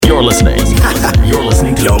You're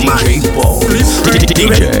listening to DJ Bo.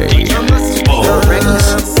 DJ Bo.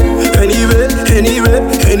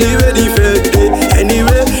 Anyway, different.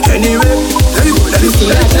 Anyway.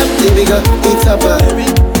 We go eat up.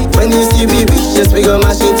 When you see we rich, just we go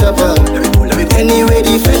mash it up. Anyway,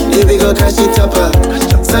 different. We go cash it up.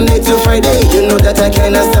 Sunday to Friday, you know that I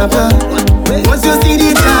cannot stop. Once you see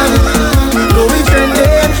the time, know we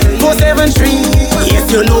trending. 473,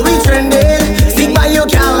 yes you know we trending. Stick by your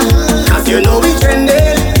gal, cause you know we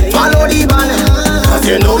trending. Follow the banner, cause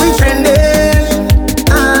you know we trending.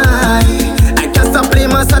 I can't stop playing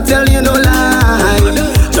my song, tell you no lie.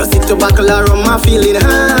 Just sit to buckle around my feeling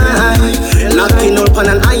high. Knocking up on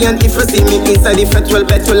an iron. If you see me inside the fat, well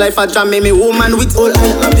bet your life a jam. Me woman with all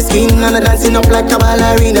eye on the screen, and I dancing up like a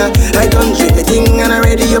ballerina. I don't drink the thing and I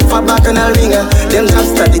ready up for back and I'll ringer. Them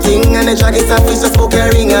jobs start the thing and the drag is a fish, just poke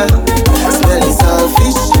a ringer. Smell is all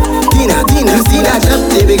fish. Dinner, see that job,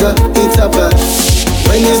 they we go eat up.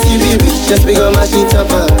 When you see we rich, just we go mash it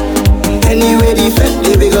up. Anyway, the fat,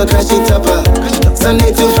 they we go crash it up.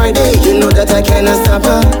 Sunday to Friday, you know that I cannot stop.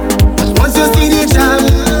 Once you see the jam,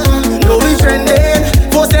 you know we trending.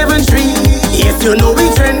 473, yes you know we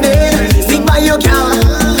trending. Stick by your gal,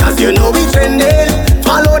 cause you know we trending.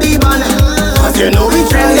 Follow the banner, cause you know we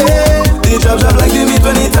trending. The job like the meat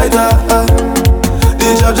when it tighter. The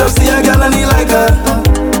job see a gal and he like her.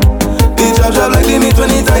 The job like the meat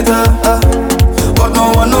when it tighter. But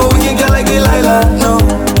no one know we can get like Delilah, no.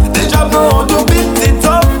 The job know how to beat it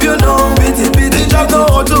up, you know. The job know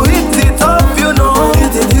how to hit it up, you know.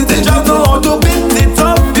 The job know how to beat it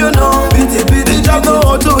up, you know. The job know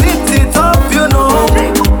how to hit it up, you know.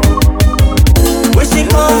 Where she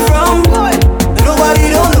come from?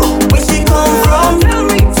 Nobody don't know. Where she come from?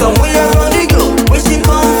 Somewhere around the globe. Where she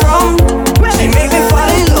come from? She make me fall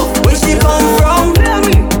in love. Where she come from?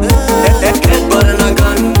 Head butt and a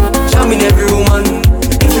gun, jamming every woman.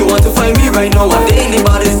 If you want to find me right now, I'm the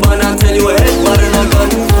anybody's man. I'll tell you a head butt and a gun,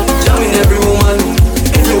 jamming every woman.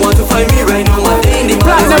 If you want to find me right now, I'm the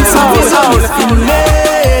anybody's man.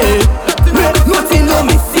 Nothing no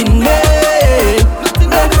missing me.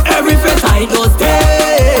 Every face I does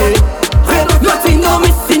day. Nothing no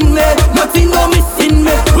missing me. Nothing no missing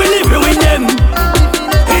me. We live with them.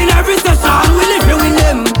 In every session, we live with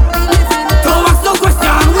them. Don't ask no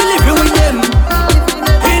question, we live with them.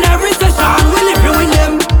 In every session, we live with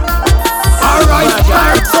them.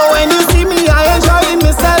 Alright. So when you see me, I enjoy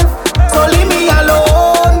myself. So leave me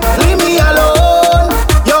alone. Leave me alone.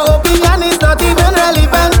 Your opinion is not even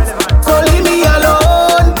relevant. So leave me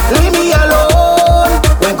alone. Leave me alone.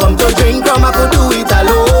 When come to drink rum, I could do it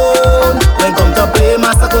alone. When come to play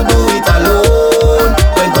mass, I could do it alone.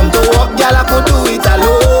 When come to walk, girl, I could do it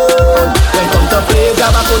alone. When come to play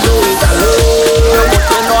job, I could do it alone.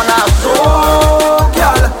 Putting on a show,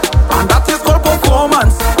 girl, and that is called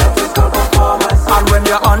performance. And when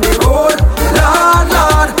you're on the road,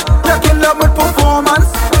 Lord, you can love with performance.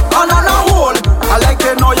 And on a whole, I like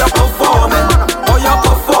to know you're performing. Oh, you're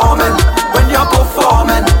performing. When you're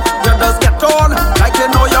performing, you just get on like you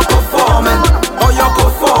know you're performing. Oh, you're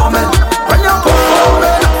performing. When you're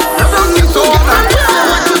performing, you don't need to get on.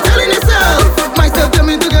 What you telling yourself? Myself tell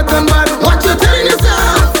me to get on bad. What you telling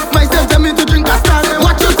yourself? Myself tell me to drink a star.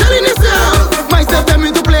 What you telling yourself? Myself tell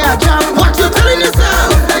me to play a jam. What you telling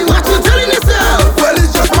yourself? What you telling yourself? Well,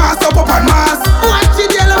 it's just mass up and mass. Watch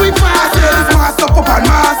it yellow with I fast. said it's mass up and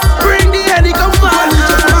mass. Bring the headache come Well, it's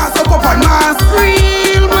just fast. mass up and mass.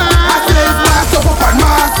 Real I man. said it's mass up and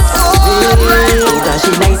mass. Oh, gosh,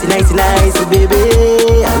 she nice, baby.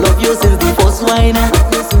 I love you since the first wine.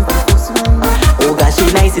 Oh, gosh, she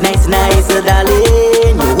nice,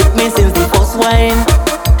 darling. You hook me since the first wine.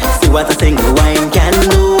 See what a single wine can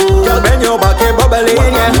do. Girl, bend your back, bubbling,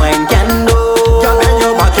 What yeah. one wine can do. Girl, bend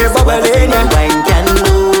your back, See what a bubbling, single yeah. wine can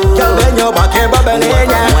do. Girl, bend your back, bubbling, What one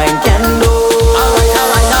yeah. wine can do.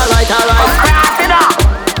 Alright.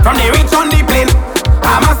 From the reach on the plane,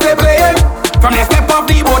 I must stay playing. From the step of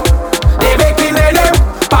the boat, they making their name.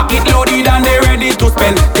 Pocket loaded and they ready to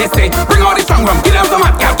spend. They say, bring out the strong rum, give them some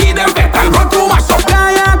hot gal, keep them fat and run to mash up.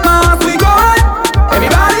 Giant mass, we going.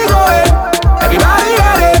 Everybody going. Everybody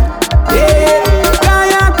ready. Yeah.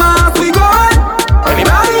 Giant mass, we going.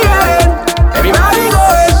 Everybody ready. Everybody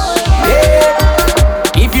going.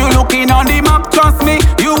 Yeah. If you looking on the map, trust me,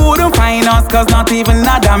 you wouldn't find us. Cause not even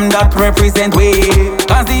a damn that represent we.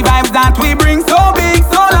 Cause the vibes that we bring so big,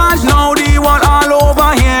 so large. Now the one all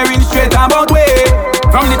over hearing straight about way.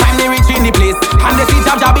 From the time they reach in the place and they see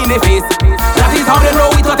jab in the face, that is how they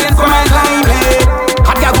know it was instrument lively.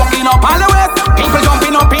 Hot girls walking up all the west, people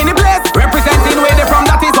jumping up in the place, representing where they from.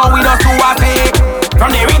 That is how we just do our thing.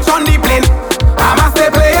 From the reach on the plane, I must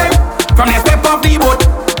stay playing.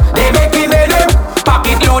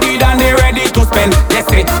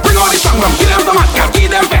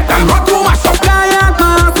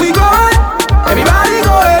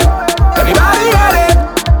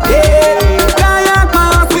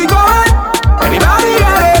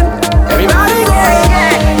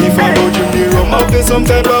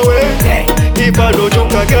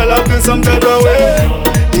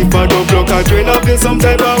 some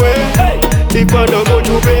type of way. If I don't go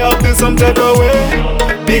to pay, I'll feel some type of way.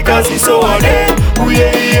 Because it's so hard, ooh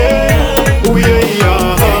yeah yeah, ooh yeah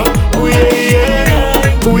yeah, ooh yeah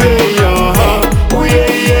yeah, ooh yeah yeah, ooh yeah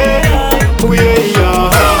yeah, ooh yeah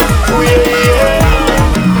yeah, ooh yeah yeah.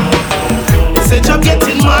 They say job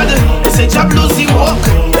getting mad, they say job losing work,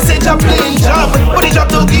 they say job playing job, but the job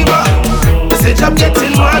don't give up. They say job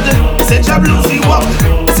getting mad, they say job losing work,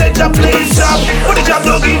 they say job playing job, but the job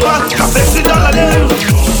don't give up. Job vex with all of them,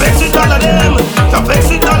 vex with all of them, job vex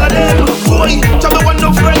with all of them. Boy, job don't want no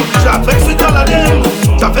friend, job vex with all of them,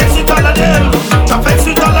 job vex with all of them, job vex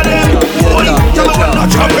with all of them. Boy, job don't want no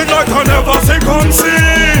friend. Jumping like I never say come see.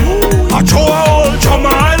 I throw a whole drum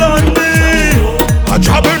island me. I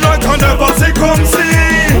jumping like I never say come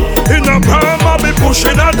see. In the palm I be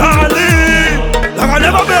pushing a dolly. Like I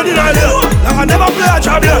never play the night here, like I never play a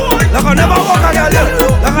job here, like I never walk a girl here,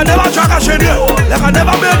 like I never track a shit here, like I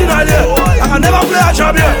never play the night here, like I never play a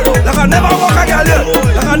job here, like I never walk a girl here,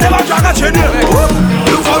 like I never track a shit here.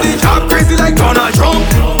 Look how the job crazy like Donald Trump.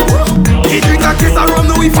 He drink a case of rum,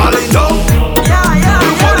 now we falling down.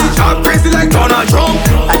 Look how the job crazy like Donald Trump.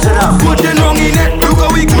 Good and wrong in it, look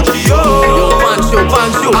how we Gucci yo.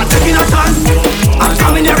 Pancho, I'm taking a chance. I'm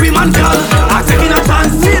jamming every man girl. I'm taking a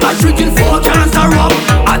chance. I'm drinking 4 cans of rum.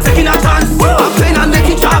 I'm taking a chance. I'm playing and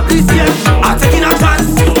making trap this year. I'm taking a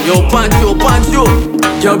chance. Yo, Pancho.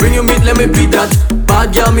 Girl, bring your meat, let me beat that.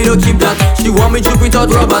 Bad girl, me don't keep that. She want me to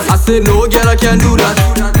without rubbers. I said no, girl, I can't do that.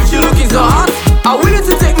 She looking so hot, I'm willing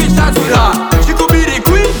to take me shots with her. She could be the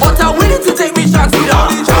queen, but I'm willing to take me shots with her.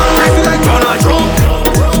 Crazy like Donald Trump.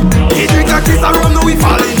 He drink a kiss of rum, now we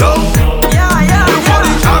falling down. Look how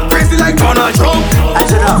the job crazy like Donald Trump.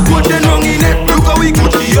 Good and wrong in it, look how we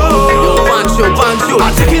Gucci yo. Yo, Pancho,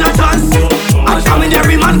 I'm taking a chance. I'm jamming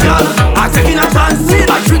every man girl. I'm taking a chance.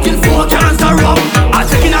 I'm drinking 4 cans of rum. I'm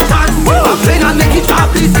taking a chance. I'm playing and making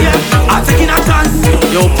trap this year. I'm taking a chance.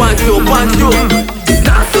 Yo, Pancho. It's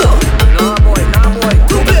not so. Nah, boy.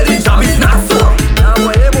 To play the job, it's not so. Nah,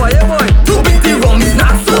 boy, hey boy. To beat the rum, it's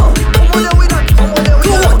not so. Come on with that.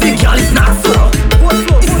 To walk the girl, it's not so.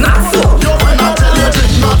 It's not so. Yo, when I tell you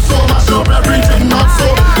drink not so, mash up everything not so.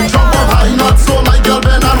 Jump up high not so, my girl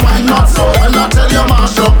bend and wine not so. When I tell you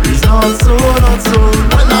mash up, it's not so.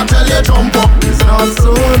 When I tell you jump up, it's not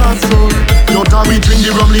so. Yo, time we drink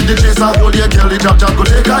the rum, lead the chase, I hold you, girl, the jab go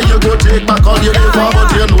take her. You go take back all you live for,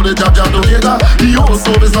 but you know the jab don't take her. The whole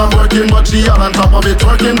service not working, but she all on top of it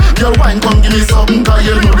working. Girl, wine, come give me something, cause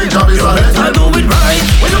you know the job is a legend. I do it right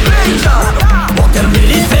when you play job. Walk them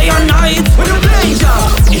ladies day and night when you play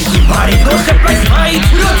job. If the body goes step like right,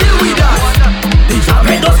 we don't deal with that. The job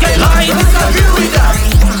make us get light, we don't deal with that.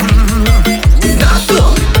 It's not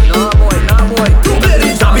so. Nah, boy. To play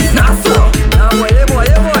the job is not so. Nah, boy, hey boy.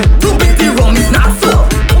 To beat the rum is not so.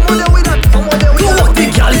 Come on with that. To walk the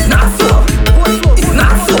girl is not so. It's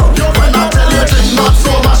not so. Yo, when I tell you drink not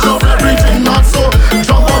so, mash up everything not so.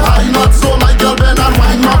 Jump up high not so, my girl bend and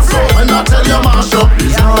wine not so. When I tell you mash up,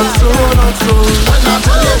 it's not so. When I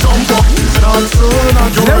tell you jump up, it's not so.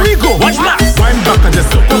 There we go. Watch that. Wind back and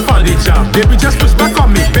just suck up for the job. Baby, just push back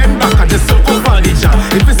on me. Bend back and just suck up for the job.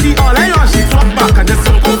 If you see all I want, she flop back and just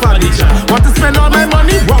suck up for the job. Want to spend all my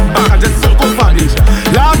money? Walk back and just suck up for the job.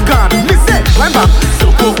 Lord God, listen. Wind back,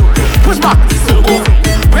 suck up. Push back, suck up.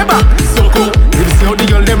 Way back, suck up. If you see how the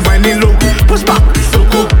girl them whining low, push back,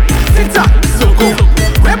 suck up. Tick tock, suck up.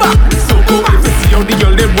 Way back, suck up. If you see how the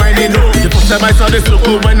girl them whining low. The first time I saw this suck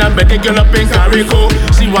up, when I met the girl up in Carico,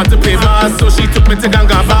 she want to play bass, so she took me to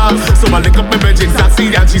Ganga Bar. So I lick up my Virgin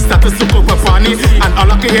taxi and she started to suck up a funny. And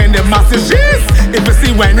all I can hear in the massive she's if you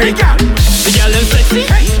see whining girl. The girl them sexy,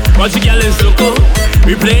 but the girl them so cool.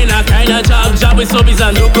 We playing a kind of job with Sobis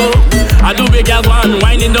and Loco. I do big girl one,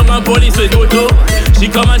 winding down on police with Toto. She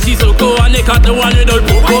come and she so cool, and they cut the one without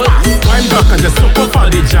Poco. Wind back and just suck up for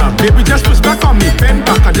the job. Baby, just push back on me. Bend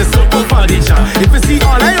back and just suck up for the job. If you see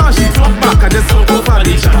all I want, she flop back and just suck up for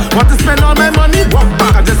the job. Want to spend all my money? Walk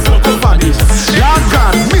back and just suck up for the job. Lord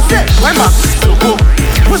God, me say, wind back, suck up.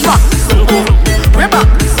 Push back, suck up. Way back,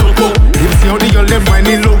 suck up. If you see how the girl them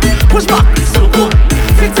whining low, push back, suck up.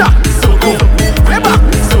 Tick tock, suck up. Way back,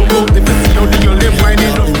 suck up. If you see how the girl them whining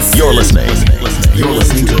low. You're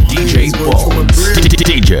listening to DJ Bones.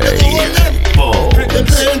 DJ Bones. They're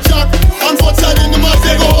playing jack on both sides in the mud,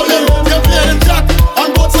 they go them. They're playing jack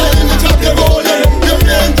on both sides in the trap, they go them. They're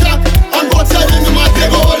playing jack on both sides in the mud, they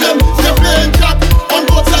go them. They're playing jack on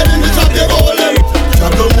both sides in the trap, they go them.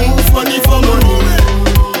 Trap don't move money for money.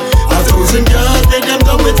 I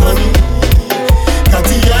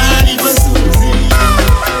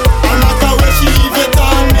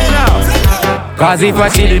Cause if I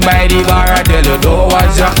chillin' by the bar, I tell you don't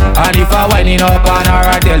watch ya. And if I winding up on her,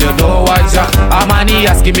 I tell you don't watch ya. A man he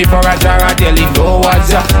asking me for a jar, I tell him don't watch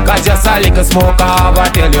ya. Cause just a little smoke I have, I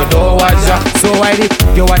tell you don't watch ya. So why the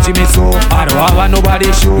you watching me so? I don't have nobody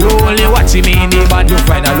show. You only watching me in the band, you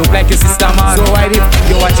find I look like your sister man. So why the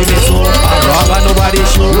you watching me so? I don't have nobody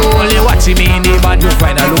show. You only watching me in the band, you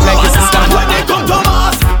find I look like your sister man. When they come to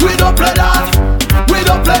mass, we don't play that. We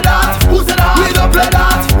don't play that. Who said that? We don't play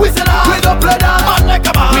that. We said that. We don't play that. Man like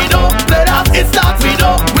a man. We don't play that. It's that. We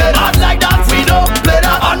don't play that like that. We don't play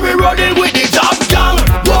that. And we rolling with the job gang.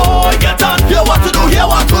 Boy, get on. Hear what to do. Hear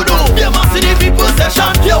what to do. Hear my city people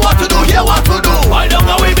session. Hear what to do. Hear what to do. I don't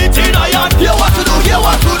know we be teen iron. Hear what to do. Hear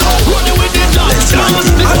what to do. Rolling with the job gang.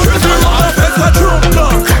 The prison life is a drum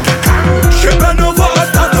down. She bend over and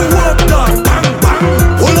start to walk down. Bang bang.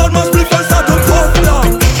 Hold on my split and start to puff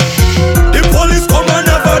down.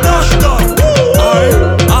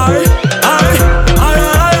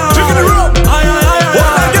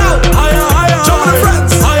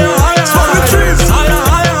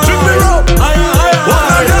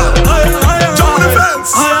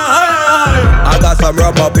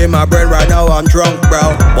 Rub up in my brain right now, I'm drunk,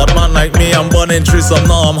 bro. But man like me, I'm burning trees, so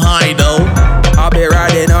now I'm high though. I'll be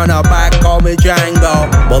riding on her back, call me Django.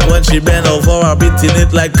 But when she bend over, I'm beating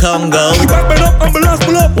it like Congo. She back me up, ambulance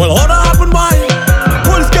pull up. Well, how that happen, boy?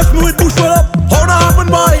 Police catch me with bush roll up. How that happen,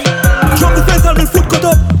 boy? Jump the fence and me foot cut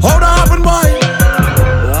up. How that happen, boy?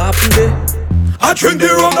 What happened there? I drink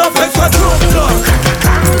the rum, the fence I drunk down.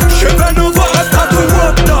 She bend over and start to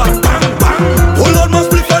walk down. Bang bang. Pull out my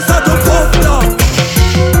split and start to puff down.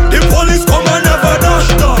 The police come and never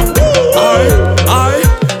dash down.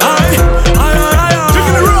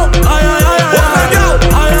 Drinking the rum. What the girl?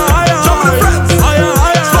 Jump the fence.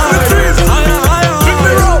 Smoke the trees. Drink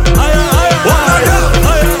the rum. What the girl?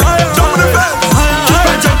 Jump the fence. Keep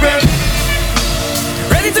on jumping.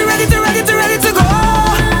 Ready to go.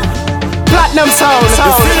 Platinum sound.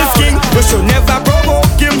 The Phillips king, we should never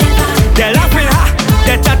provoke him. They're laughing, ha.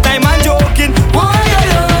 They're that time and joking.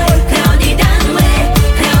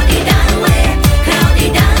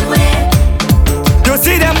 You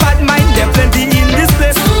see them bad mind, them plenty in this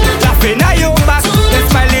place. Laughing at your back, they're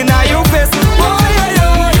smiling at your face.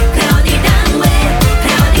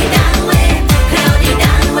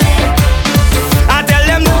 I tell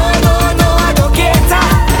them no, I don't cater.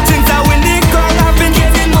 Since I win the crown, I've been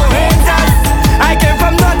getting more haters. I came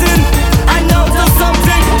from nothing, and now to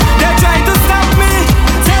something. They're trying to stop me.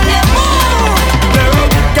 Tell them more. Clear up,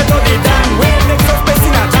 get out the damn way. Make some space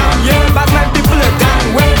in a jam, yeah. Bad man people are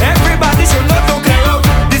damn way. Everybody should know to clear out.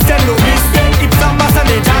 This ain't no mistake. It's some mass and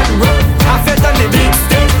they damn road. I felt on the big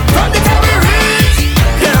stage. From the time we reach,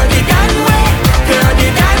 clear the damn way. Clear the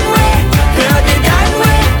damn way. Clear the damn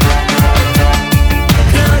way.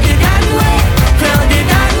 Clear the damn way. Clear the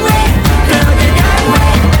damn way. Clear the damn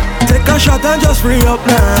way. Take a shot and just free up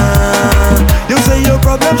now. You say your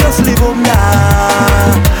problem, just leave them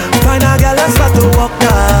now. Find a girl and start to walk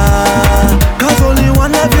now. Cause only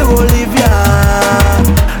one of you will leave ya.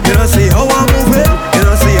 You don't see how I'm moving. You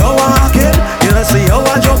don't see how I'm acting. You don't see how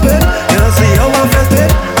I'm jumping. You don't see how I'm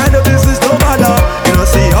festing. I know this is no matter. You don't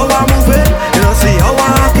see how I'm moving. You don't see how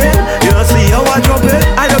I'm acting. You don't see how I'm jumping.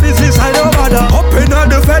 I know this is I no matter. Up in on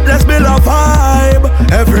the fed, let's build a vibe.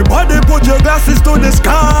 Everybody put your glasses to the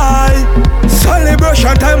sky.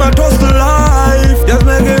 Celebration time and toast to life. Just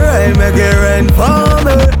make it rain for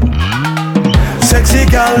me. Sexy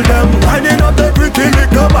girl, them winding up the pretty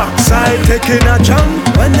little backside. Taking a jump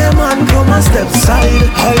when the man come a step side.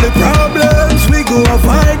 All the problems, we go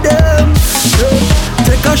avoid them.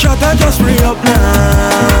 Take a shot and just free up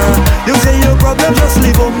now. You say your problem, just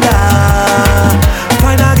leave them now.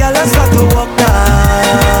 Find a girl and start to walk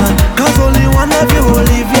now. Cause only one of you will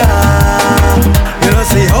leave ya. You don't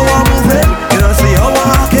see how I'm moving. You don't see how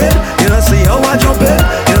I'm acting. You don't see how I'm jumping.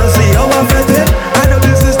 You don't see how I'm fitting. I know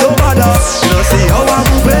this is no matter. You don't see how I'm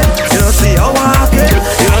moving. You don't see how I'm acting.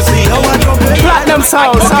 You don't see how I'm jumping. Platinum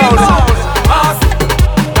sound. Boss,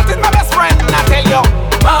 that is my best friend, I tell you.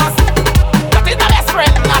 Boss, that is my best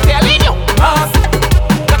friend, I telling you. Boss,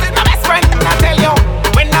 that is my best friend, I tell you.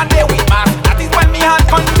 When I day with boss, that is when me had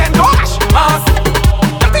content to wash. Boss,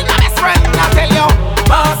 that is my best friend, I tell you.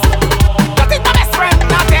 Boss, that is my best friend,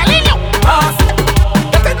 I telling you. Boss,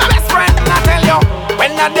 that is my best friend, I tell you.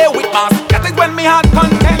 When I day with boss, that is when me had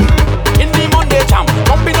content. In the Monday jam,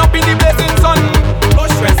 jumping up in the blazing sun. No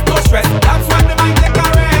stress, that's when the mind take a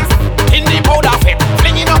rest. In the powder fit,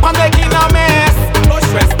 flinging up and making a mess. No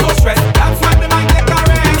stress, that's when the mind take a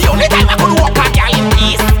rest. The only time I could walk a girl in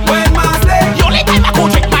peace when my slay. The only time I could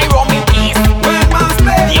drink my rum in peace when my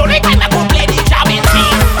slay. The only time I could play the jam in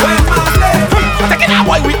peace when my slay.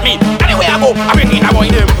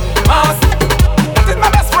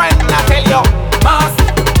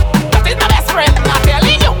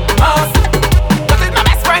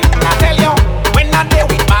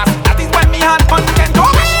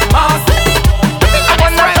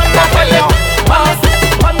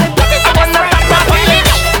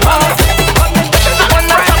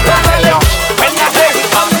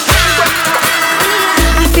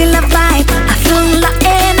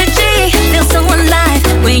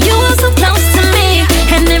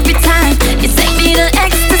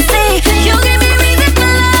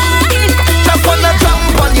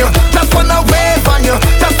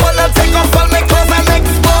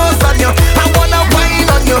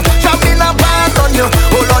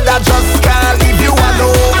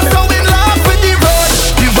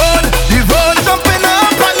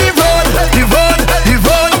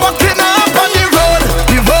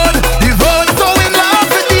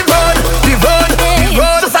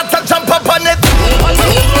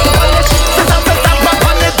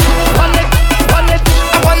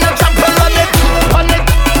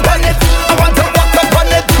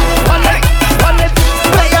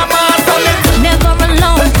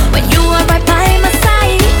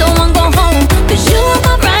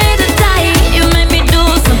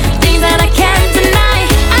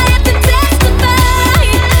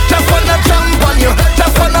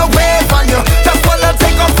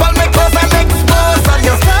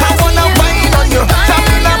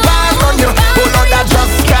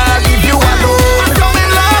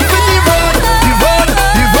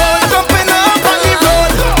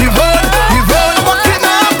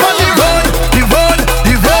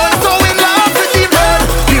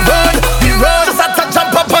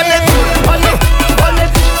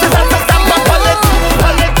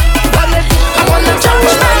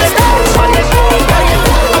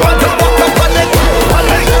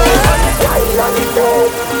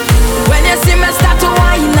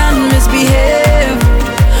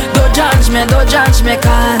 me,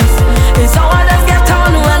 cause it's how others get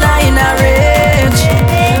on when I in a rage.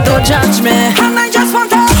 Don't judge me. And I just want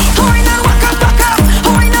to wine and walk up, walk up.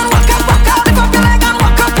 Wine and walk up, walk up. Lift up your leg and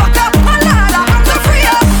walk up, walk up. A lot I want to free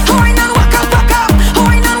up. Wine and walk up, walk up.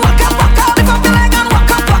 Wine and walk up, walk up. Lift up your leg and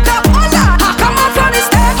walk up, walk up. A lot I come up on the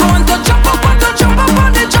step. I want to jump up on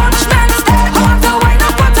the judgment step. I want to wine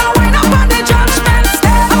up on the judgment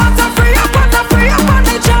step. I want to free up on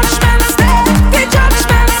the judgment step. The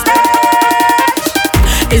judgment step.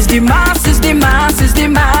 It's the mass, it's the mass, it's the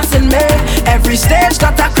mass in me. Every stage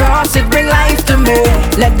that I cross, it bring life to me.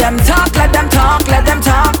 Let them talk, let them talk, let them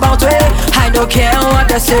talk about it. I don't care what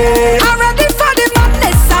they say. I'm ready for the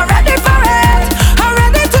madness, I'm ready for it. I'm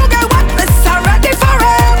ready to get wetness, I'm ready for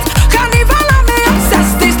it. Carnival of me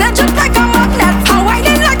obsessed, these days just like a magnet. I'm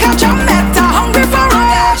whining like a jumpet, I'm hungry for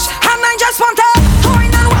it. And I just want to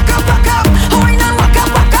wine and walk up, walk up. Wine and walk up,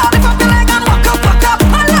 walk up. Lift up your leg and walk up, walk up.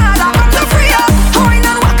 A lot I want to free up. Wine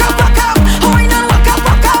and walk up, walk up. Wine and walk up,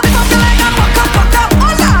 walk up. Lift up your leg and walk up, walk up. A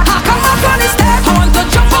lot I come up on the step. I want to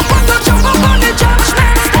jump up on the judgment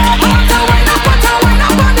step. I want to wine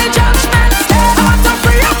up on the judgment step. I want to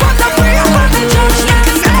free up on the judgment step.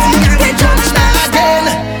 The judgment step.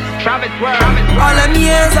 All them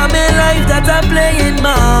years of my life that I'm playing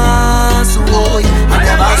mass, boy, I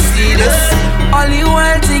never see this. All the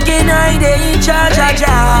world thinking I they in charge of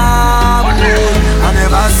job, boy, I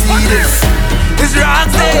never see this. It's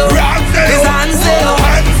Roxelle, it's Hansel,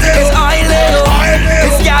 it's Oileo,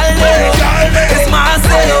 it's Galileo, it's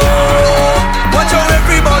Marcelo. Watch out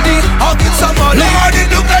everybody, I'll get somebody. Lord, it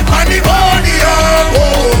look like pandemonium,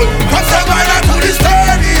 boy. From Savannah to the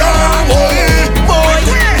stadium, boy.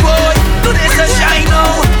 Boy, do this a shine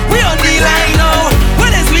now. We on the line now.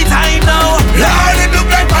 When is we time now? Lord, it look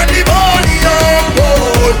like pandemonium,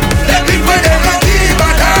 boy. Let me put them in the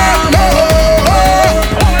bottom, no.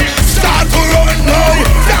 Start to run now,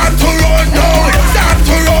 start to run now, start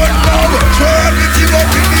to run now. Throw everything up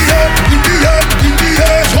in the air, in the air, in the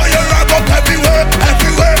air. Throw your rag up everywhere,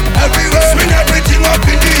 everywhere, everywhere. Swing everything up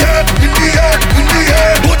in the air, in the air, in the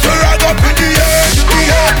air. Put your rag up in the air, in the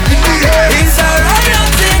air, in the air. It's a riot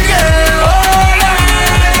thing, yeah. Oh, Lord.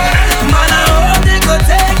 Man, I hope they go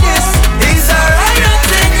take this. It's a riot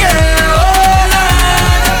thing, yeah. Oh, Lord.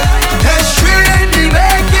 History in the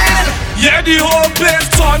making. Yeah, the whole place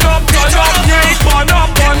turn up, yeah, it burn up.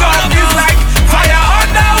 It's like fire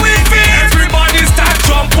under we feet. Everybody start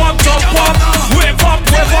jump up, wave up,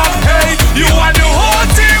 hey, you and the whole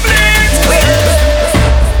team lead.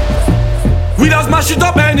 We just mash it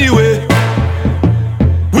up anyway.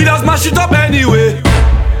 We just mash it up anyway.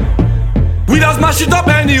 We just mash it up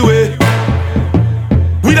anyway.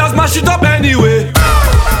 We just mash it up anyway.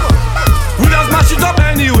 We just mash it up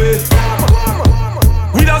anyway.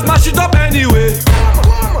 We just mash it up anyway.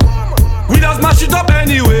 We just mash it up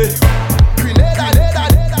anyway.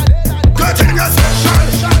 Get in your section.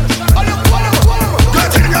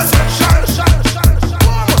 Get in your section.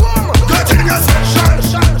 Get in your section.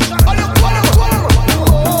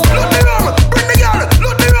 Load the rum, bring the girl,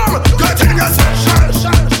 load the rum. Get in your section.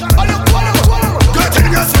 Get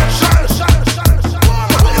in your section.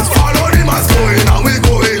 Let's follow the mass going, and we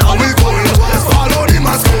going, and we going. Let's follow the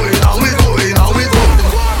mass going, and we going, and we going.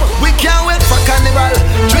 We can't wait for carnival.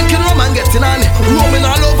 Drinking rum and getting on. Roaming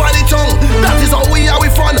all over the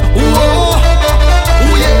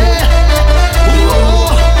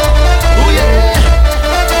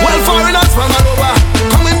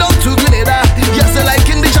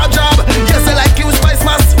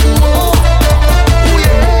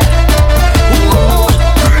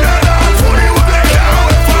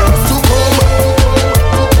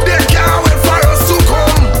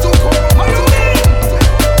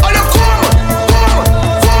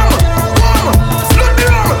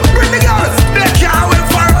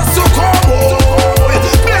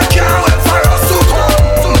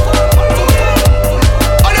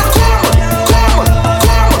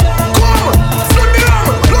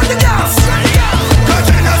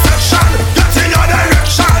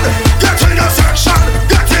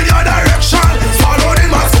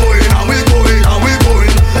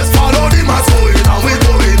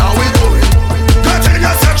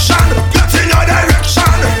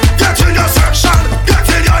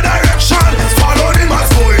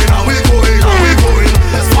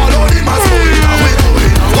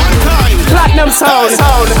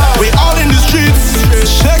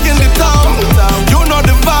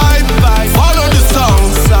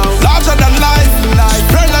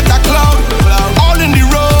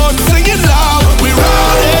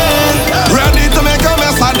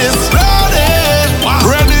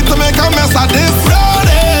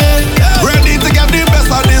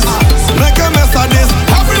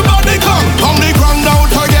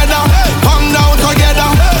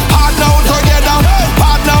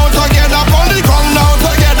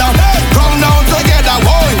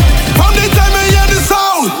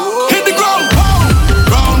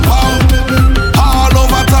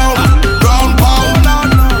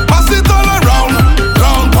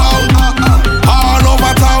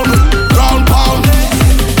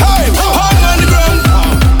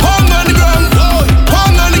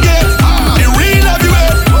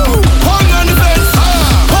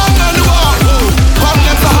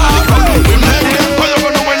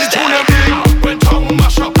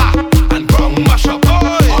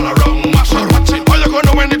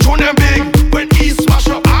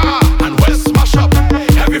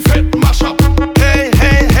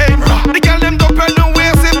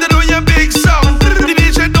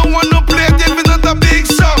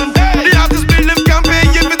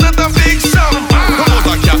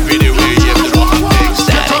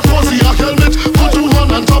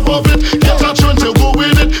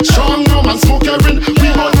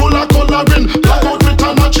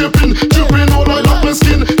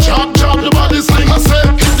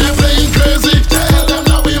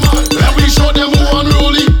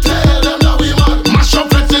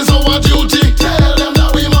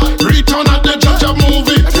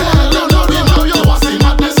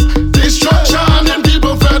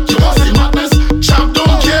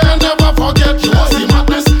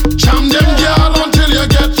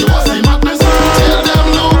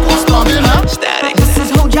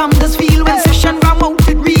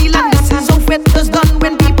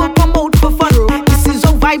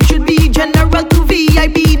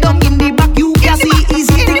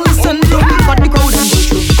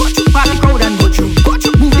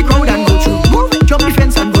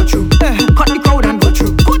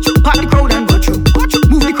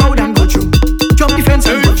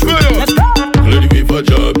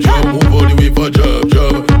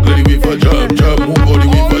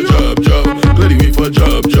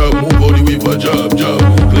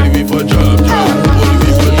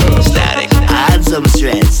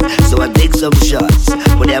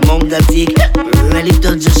really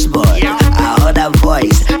touch the spot. I heard a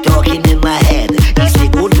voice talking in my head. He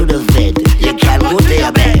said, go to the bed, you can't go to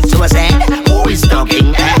your bed. So I said, who is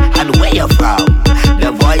talking and where you from?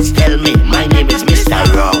 The voice tell me, my name is Mr.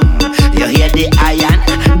 Rum. You hear the iron?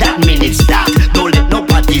 That means it's start. Don't let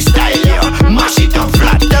nobody style you. Mash it up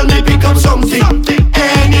flat. Tell me pick up something,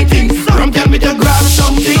 anything. Rum tell me to grab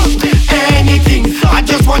something, anything. I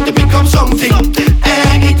just want to pick up something,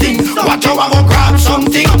 anything. Watch how I go grab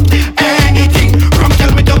something, anything. Rum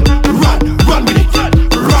tell me to run with it,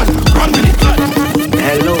 run with it.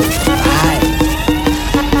 Hello, hi.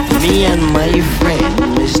 Me and my friend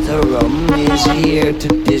Mr. Rum is here to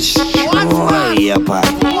destroy your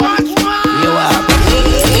party. You up?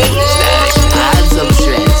 I had some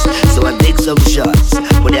stress, so I take some shots.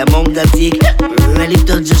 But the amount that take really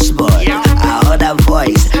touch the spot. I heard a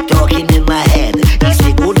voice talking in my head. He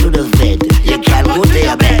said, go to the bed, you can't go to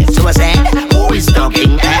your bed. So I said, who is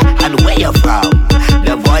talking and where you from?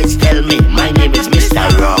 The voice tell me, my name is Mr.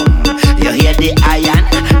 Rum. You hear the iron?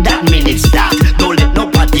 That means it's start. Don't let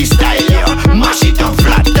nobody style you. Mash it up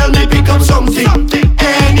flat. Tell me pick up something,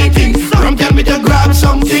 anything. Rum tell me to grab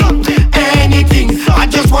something, anything. I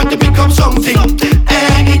just want to pick up something,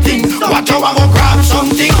 anything. Watch how I go grab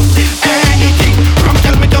something, anything. Rum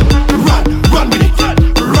tell me to run with it,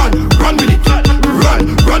 run with it,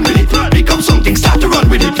 run with it. Pick up something, start to run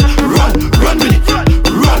with it, run with it,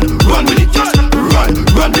 run with it,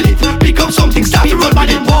 run with it. Pick up something, start to run with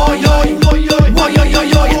it. Boy, yo,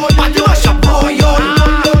 party mash up, boy, yo,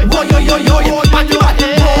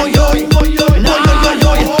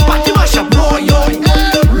 party mash up, boy, yo.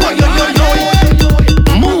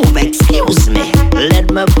 Move, excuse me, let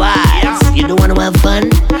me pass. You don't wanna have fun?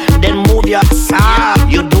 Then move your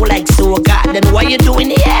ass. You do like soca, then what you doing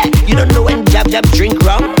here? You don't know when Jab drink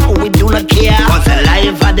rum? We do not care. Cause the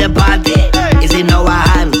life at the party is in our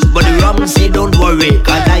hands. But the rum say don't worry,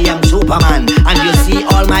 cause I am Superman. And you see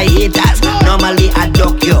all my haters, normally I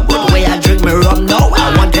duck you. But when I drink my rum now,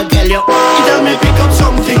 I want to tell you. You tell me pick up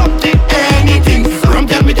something, anything. Rum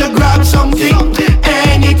tell me to grab something,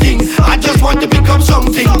 anything. I just want to pick up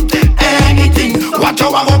something, anything. Watch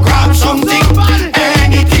how I go grab something,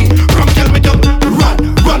 anything. Rum tell me to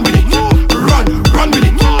run with it, run with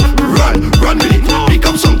it, run with it. Pick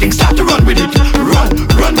up something, start to run with it, run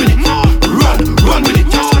with it, run with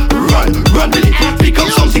it, run with it. Pick up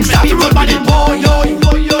something, start to run with it. Boy, yo,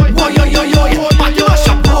 party mash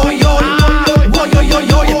up, boy, yo,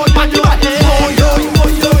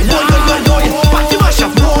 party mash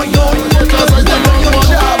up, boy, yo. Cause I think I'm a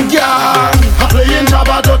jab, yeah. I'm playing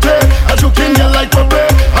Jabba Dote, a joking girl like Pope.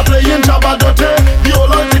 I'm playing Jabba Dote, the whole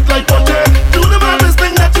lot it like Pote. Do the maddest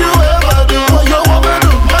thing that you ever do. What you ever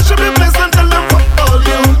do? Mash up your place and tell them fuck all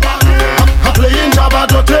you. I'm playing Jabba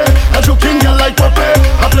Dote, a joking girl like Pope.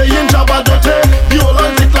 I'm playing Jabba Dote, the whole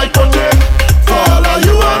lot it like Pote. For all of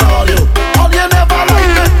you and all you never like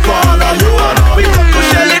me. For all of you and all you. We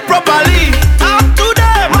shell it properly. Up to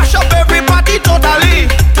them. Mash up every party totally.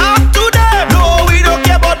 Up to them. No, we don't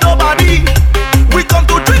care about nobody. We come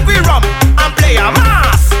to drink we rum and play a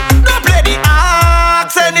mass. Don't play the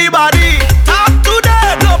axe anybody. Up to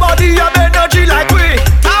them. Nobody have energy like we.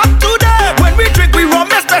 Up to them. When we drink we rum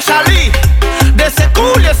especially. They say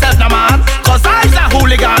cool yourself now man, cause I's a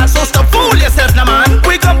hooligan. So stop fool yourself now man.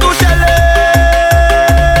 We come to shell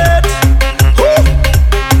it. Ooh.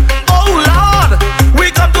 Oh Lord,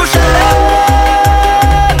 we come to shell it.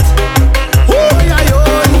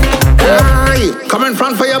 Hey, come in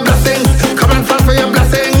front for your blessings. Come in front for your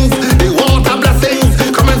blessings. The water blessings.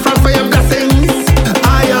 Come in front for your blessings.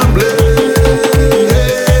 I am blessed.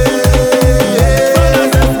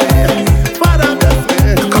 Father bless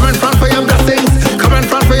me. Come in front for your blessings. Come in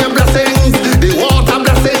front for your blessings. The water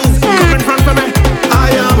blessings. Come in front for me. I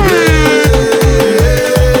am blessed.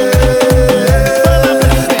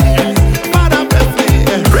 Father bless me.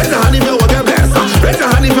 Raise your hand if you want to get blessed. Raise your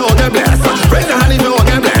hand if you want to get blessed. Raise your hand if you want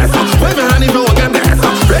to get blessed. Wave your hand if you want to get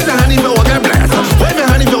blessed. Raise your hand if you want to get blessed. Wave your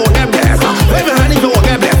hand if you want to get blessed. Wave your hand if you want to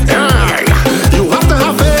get blessed. You have to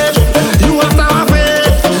have faith. You have to have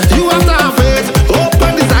faith. You have to have faith.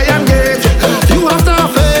 Open the Zion gate. You have to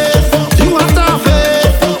have faith. You have to have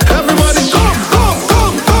faith. Everybody come.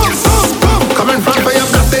 Come in front for your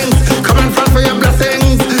blessings. Come in front for your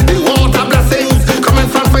blessings. The water blessings. Come in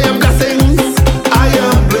front for your blessings. I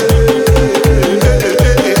am blessed.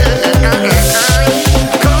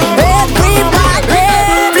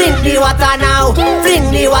 Bring the water now, bring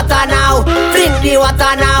the water now, bring the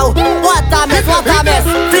water now. What a mess, what a mess.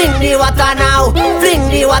 Bring the water now, bring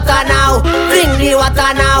the water now, bring the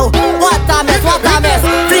water now. What a mess, what a mess.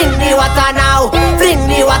 Bring the water now, bring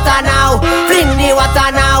the water now, bring the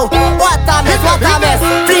water now. What a mess, what a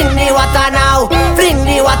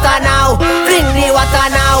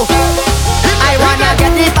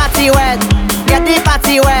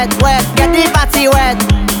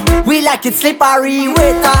it slippery.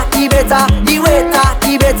 Waiter, the better, the waiter,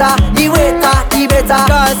 the better, the waiter, the better.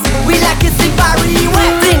 Cause we like it slippery.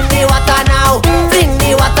 Wet. Bring me water now, bring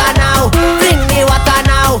me water now, bring me water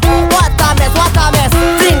now. What a mess, what a mess.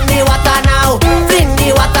 Bring me water now, bring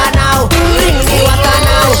me water now, bring me water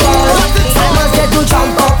now. Simon said to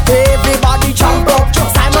jump up, everybody jump up.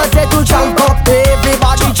 Simon said to jump up,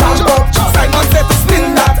 everybody jump up. Simon said to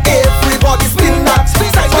spin that, everybody spin that.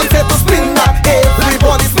 Simon said to spin that,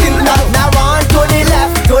 everybody spin that. Now run to the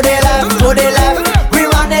left, to the left, to the left. We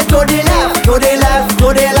run it to the left, to the left, to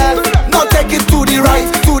the left. Now take it to the right,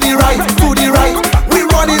 to the right, to the right. We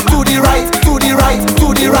run it to the right, to the right, to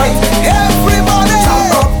the right. Everybody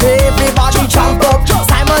jump up, everybody jump up.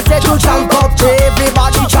 Simon said to jump up,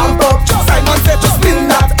 everybody jump up. Simon said to spin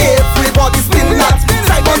that, everybody spin that.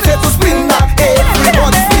 Simon said to spin that,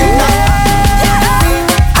 everybody spin that.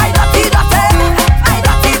 I dirty, I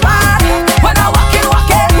dirty bad. When I walk in,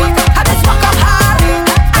 I just walk up hard.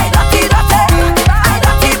 I dirty, I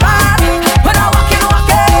dirty bad. When I walk in,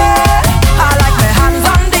 I like my hands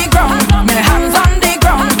on the ground, my hands on the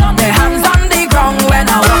ground, my hands on the ground. When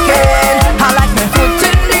I walk in, I like my foot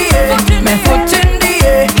in the air, my foot in the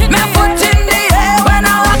air, my foot in the air. When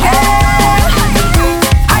I walk in,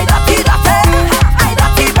 I dirty, I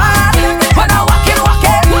dirty bad. When I walk in,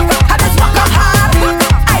 I just walk up hard.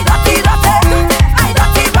 I dirty, I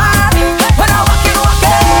dirty bad. When I walk in,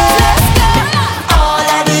 All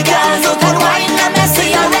of the girls who can wine, let me see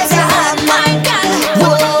you raise your hand, my girl.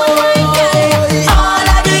 Whoa. All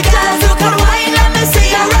of the girls who can wine, let me see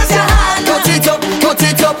you raise your hand. Put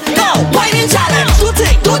it up, now. Whining challenge. Do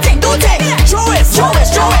ting. Show it.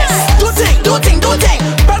 Do ting.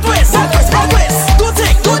 Back waist. Do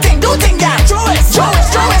ting, yeah. Show it,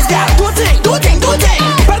 yeah. Do ting.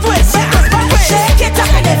 Back waist. shake it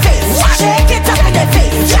up in the face, shake it up in the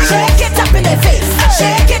face, shake it up in the face,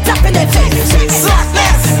 shake it up in the face.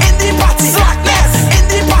 Slackness in the party, slackness in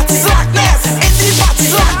the party, slackness in the party,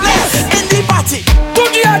 slackness in the party.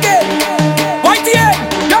 Boogie again, YTN,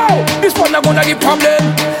 yo, this one not gonna give problem.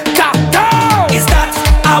 Tap down. Is that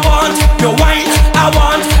I want your wine, I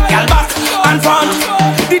want gal back and front.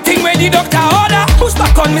 The thing where the doctor order, push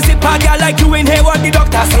back on me, sit pa girl like you in here. What the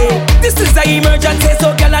doctor say? This is an emergency,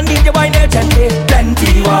 so girl I need your wine urgently.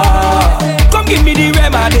 Plenty wa, come give me the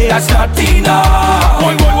remedy. That's not enough.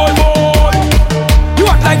 Boy. You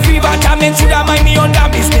act like fever, jamming should have mind me on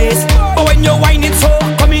that business. But when you wine it so,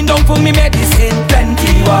 coming down for me medicine.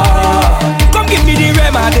 Plenty wa, come give me the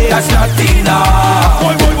remedy. That's not enough.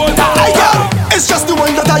 Boy. Hey girl, it's just the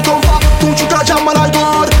one that I come for. Don't you catch jam and I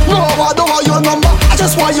good. No, I don't want your number. I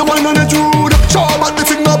just want you wine on the truth. Show back the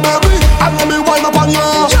thing now, baby. And let me wine up on you.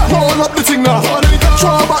 Roll up the thing now.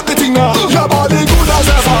 Show back the thing now. Your body good as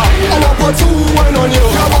ever. I want put two wine on you.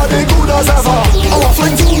 Your body good as ever. I want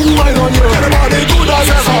fling two wine on you. Your body good as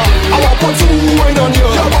ever. I want put two wine on you.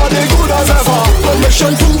 Your body good as ever.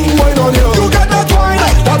 Permission two wine on you. You get that wine.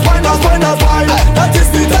 That is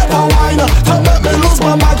the type of wine. Don't make me lose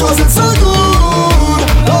my mind 'cause it's so good.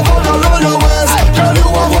 Love on the roll your waist. Girl, you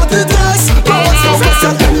want what it takes. Now what's the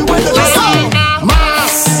question anyway that you say?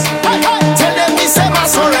 Mass, tell them we say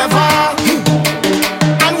mass forever,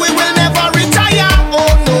 and we will never retire.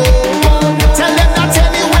 Oh no, tell them that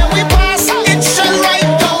anywhere we pass, it shall right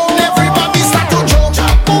down. Everybody start to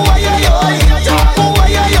jump. Oh ay ay ay, oh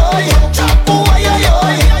ay ay ay, oh ay ay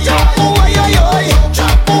ay.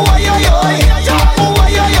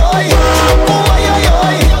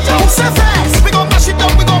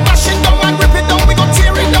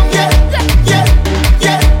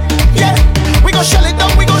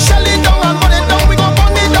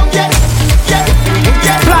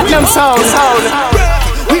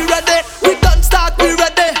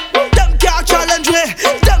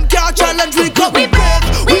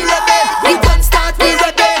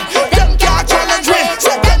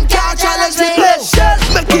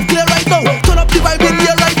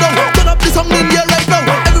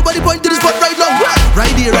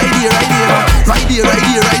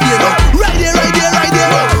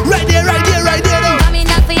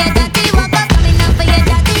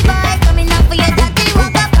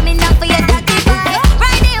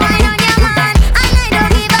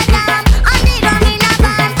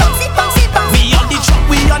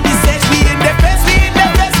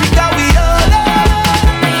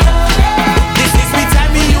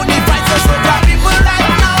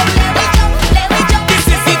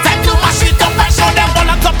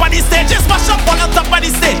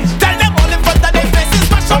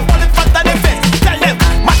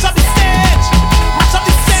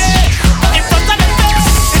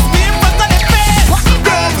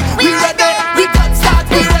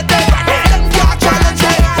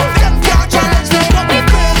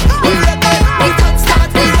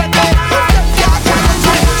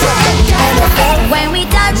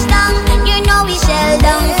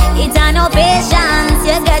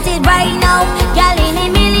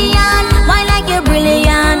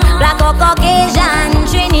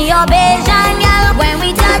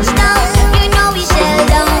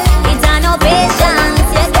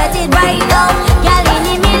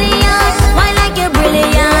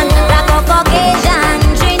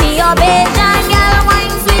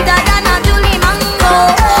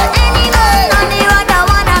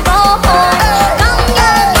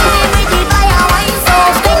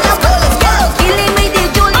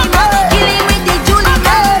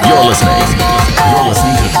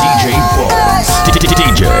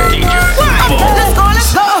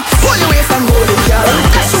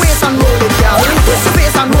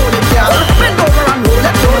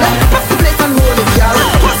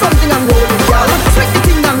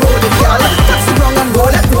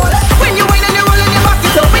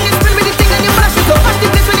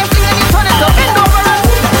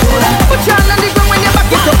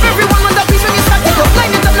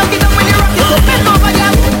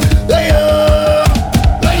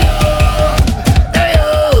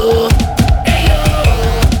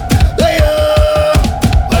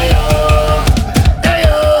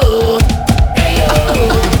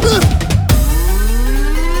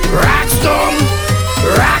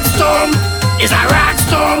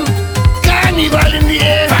 the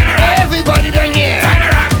air. Everybody down here.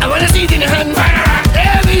 I wanna see it in your hand.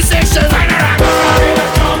 Every section.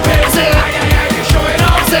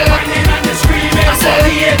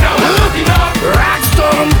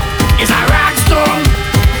 Rockstorm is a rockstorm.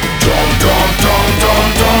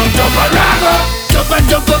 Jump and rock up. Jump and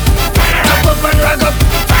jump up. Jump up and rock up.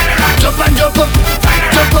 Jump and jump up.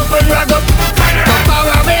 Jump up and rock up.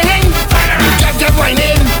 Power winning. Jump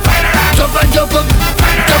whining. Jump and jump up.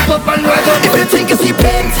 Jump up and rock up. If you think you see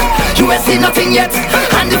paint, you ain't see nothing yet.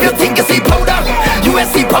 And if you think you see powder, you ain't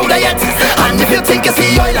see powder yet. And if you think you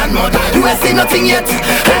see oil and mud, you ain't see nothing yet.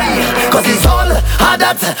 Hey, cause it's all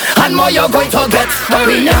that and more you're going to get.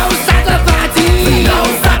 We now start a party. We now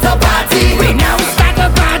start a party. We now start a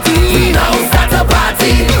party. We now start a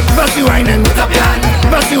party. Bossy whining, put up your hand.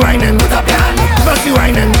 Bossy whining, put up your hand. Bossy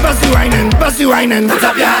whining, bossy whining, bossy whining, put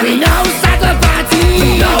up your hand. We now start a party.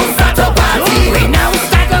 We now start a party. We now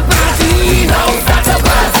start a party. We now start a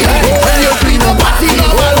party. When you clean up party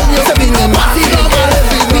normal, you clean up party normal.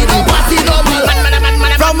 We do party normal.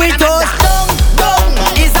 From we toast down,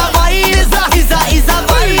 is a vibe, is a vibe,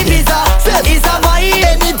 is a vibe.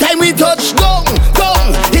 Anytime we touch down,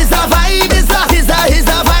 is a vibe, is a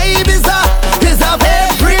vibe, is a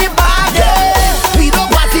everybody. We don't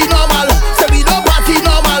party normal, so we don't party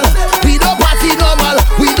normal. We don't party normal,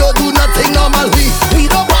 we don't do nothing normal. We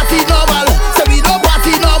don't party normal, so we don't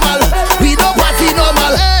party normal. We don't party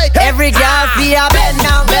normal. Every girl feel a bend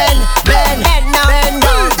now, bend now, bend down,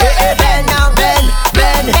 bend now, bend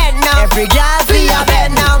now. Every girl feel a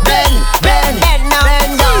bend now, bend now,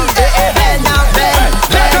 bend down, bend now, bend.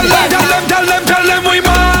 Tell them we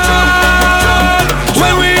mad.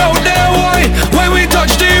 When we out there, boy, when we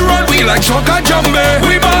touch the road, we like Soca Jambe.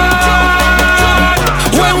 We mad.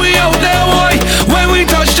 When we out there, boy, when we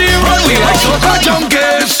touch the road, we like Soca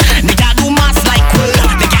Junkies. They can't do mass like we,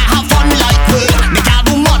 they can't have fun like we. They can't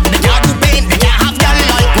do mud, they can't do pain, they can't have girl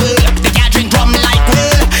like we. They can't drink rum like we,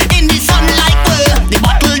 in the sun like we. The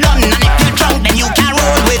bottle done, and if you're drunk, then you can't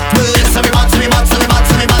roll with we. So we bot, so we bot, so we bot,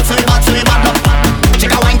 so we bot, so we bot, so we bot up.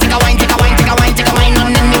 Take a wine, take a wine, take a wine, take a wine, take a wine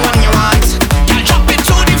on anyone you want. Can't drop it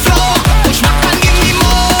to the floor, push back and give me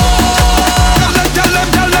more. Tell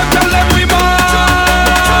them we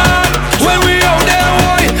mad. When we out there,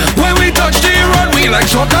 boy, when we touch the road, we like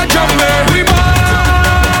Soca Jambe. We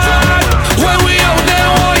mad. When we out there,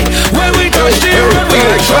 boy, when we touch the road, we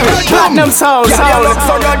like Soca Jambe.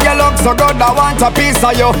 You look so good, I want a piece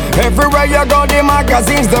of you. Everywhere you go, the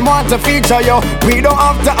magazines, them want to feature you. We don't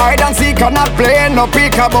have to hide and seek, or not playing no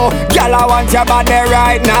peekaboo. Girl, I want your body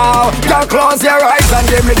right now. Girl, close your eyes and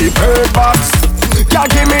give me the bird box. Girl,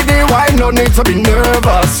 give me the wine, no need to be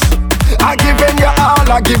nervous. I'm giving you all,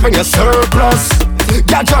 I'm giving you surplus.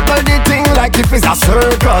 Girl, juggle the thing like if it's a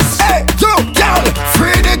circus. Hey, you, girl,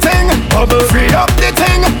 free the thing, bubble. Free up the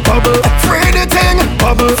thing, bubble. Free the thing,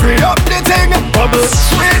 bubble. Free up the thing, bubble.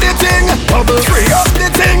 Free the thing, bubble. Free up the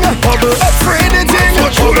thing, bubble. Free the thing,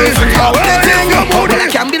 bubble. Free up the thing, bubble. I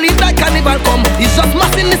can't believe that carnival come. It's just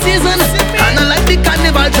mass in the season, and I like the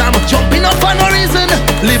carnival jam. Jumping up for no reason,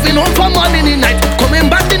 living on from morning to night, coming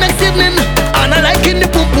back the next evening. And I like in the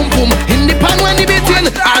boom boom boom, in the pan when the beating.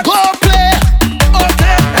 I go play.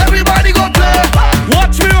 Okay, everybody go play.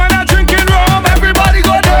 Watch me when I'm drinking rum, everybody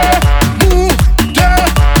go there. Move there,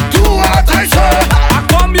 do what I say. I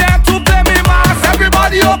come here to play me mass,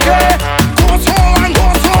 everybody okay. Go so and go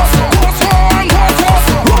so, go so and go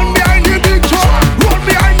so. Run behind the big truck, run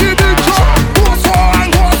behind the big truck. Go so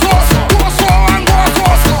and go so, go so and go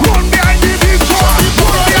so. Run behind the big truck,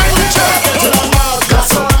 run behind the truck.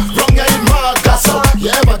 Wrong ya in mad gasso.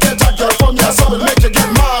 You ever get a girl from your soul, make you get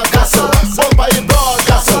mad gasso. Bumper in broad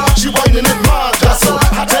gasso, she whining it mad gasso.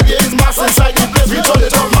 I tell you it's mass inside the place, we turn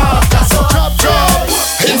it on mad gasso. Drop.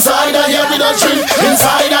 Inside I hear we don't drink,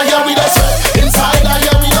 inside I hear we don't sweat, inside I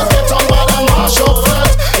hear we don't get on bad and mash up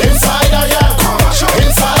first. Inside I hear,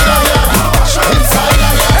 inside I hear, inside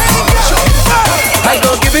I hear. I go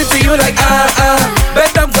give it to you like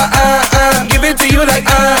bet them for give it to you like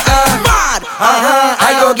mad.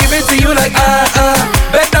 I go give it to you like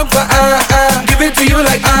bet them for give it to you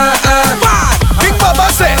like mad. Big Mama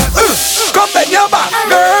say, come bend your back,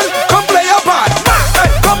 girl, come play your part. Hey,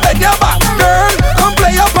 come bend your back, girl, come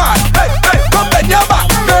play your part. Hey, come bend your back,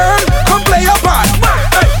 girl, come play your part.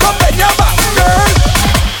 Hey, come bend your back, girl.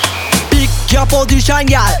 Pick your position,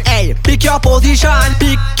 y'all. Hey, pick your position.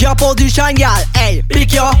 Pick your position, y'all. Hey,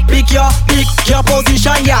 pick your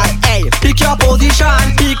position, y'all. Hey, pick your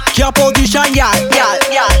position. Pick your position, y'all.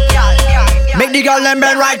 Make the girl them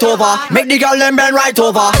bend right over. Make the girl them bend right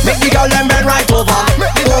over. Make the girl them bend right over.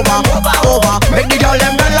 Over. Make the girl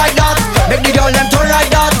them bend like that. Make the girl them turn like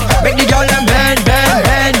that. Make the girl them bend.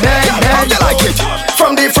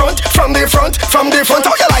 From the front,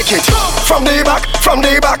 how you like it? From the back, from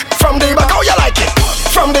the back, from the back, how you like it?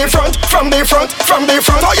 From the front, from the front, from the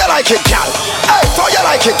front, how you like it, gal? Hey, how you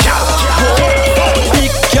like it, gal?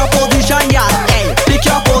 Pick your position, gal. Hey, pick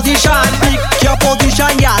your position. Pick your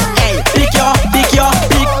position, gal. Hey, pick your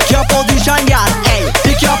position, gal. Hey,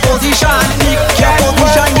 pick your position. Pick your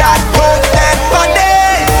position, gal. That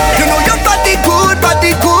body, you know your body good,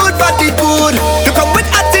 body good, body good. You come with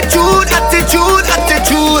attitude, attitude,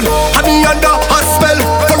 attitude. Have me under a spell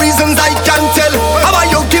for reasons I can't tell. How about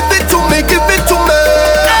you give it to me, give it to me?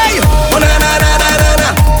 Hey, oh na na na na na na.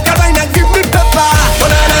 Girl, why not give me pepper? Oh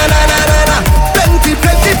na na na na na na. Plenty,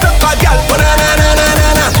 plenty pepper, girl. Oh na na na na na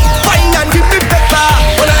na. Why not give me pepper?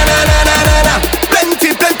 Oh na na na na na na. Plenty,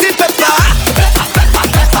 plenty pepper. Pepper, pepper,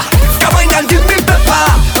 pepper. Girl, why not give me pepper?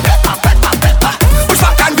 Pepper, pepper, pepper. Which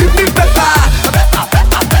one can give me pepper? Pepper,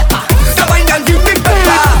 pepper, pepper. Girl, why not give me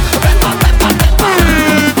pepper? Pepper, pepper, pepper.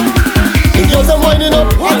 The girls are winding up,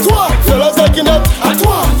 à toi. Fellas liking up, à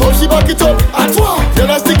toi. How she back it up, à toi. Then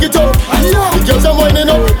I stick it up, à toi. The girls are winding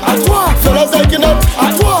up, à toi. Fellas liking up,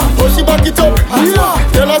 à toi. How she back it up, à toi.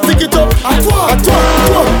 Then I stick it up, à toi. À toi,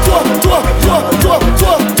 toi, toi, toi, toi,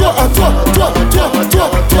 toi, toi, à toi, toi, toi, toi,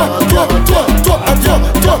 toi, toi, toi, toi, à toi,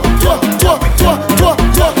 toi, toi, toi, toi,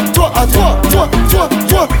 toi, toi, à toi, toi, toi,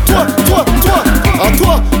 toi, toi, toi, toi, à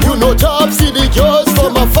toi. You know job, see the girls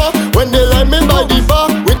from afar when they line me by the bar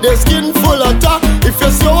with their skin full of tar. If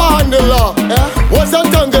you see a handler, what's a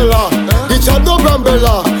tangler? The chat no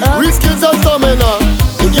brambella, real skills and stamina.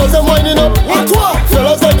 The girls are winding up, à toi.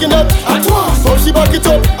 Fellas liking up, à toi. How she back it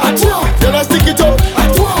up, à toi. Then I stick it up, à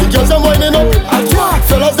toi. The girls are winding up, à toi.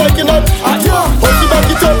 Fellas liking up, à toi. How she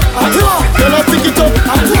back it up, à toi. Then I stick it up,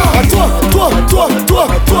 à toi. À toi, toi, toi, toi,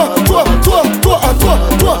 toi, toi, toi, toi, à toi,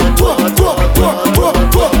 toi, toi, toi, toi, toi,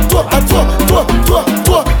 toi, toi, à toi, toi, toi,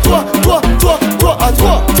 toi, toi, toi, toi, toi, à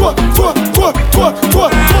toi, toi, toi, toi, toi, toi,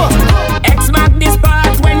 toi. X-Mac this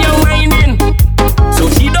part when you're whining, so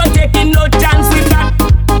she don't taking no chance with that.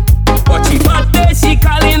 But she got there, she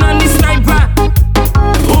calling on the sniper.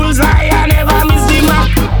 Bullseye, I never miss the mark.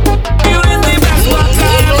 You is the best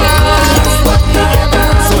worker ever.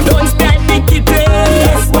 So don't stand the kitty.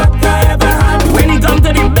 Best worker ever. When it comes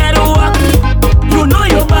to the better work, you know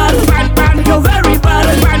you're bad, bad, bad. You're very bad,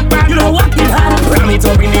 bad, bad. You don't work it hard. Ram it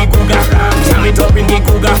up in the cougar, jam it up in the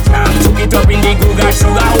cougar, took it up in the cougar,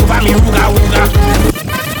 sugar over me, ruga, ruga.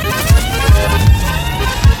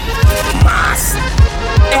 Mass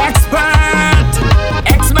expert,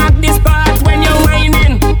 X-Mac this part when you're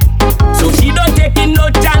whining, so she don't taking no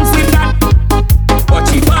chance with that. But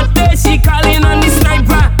she got there, she calling on the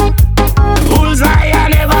sniper. Bullseye, I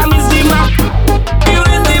never miss the mark. You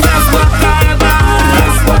is the best worker ever.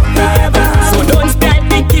 Best worker ever. So don't stand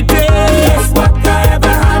the kitty. Best worker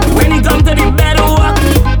ever. When it comes to the better work,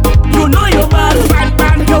 you know you're bad, bad,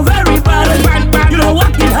 bad. You're very bad, bad, bad. You don't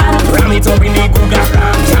work it hard. Ram it up in the cougar,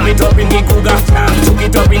 jam it up in the cougar, took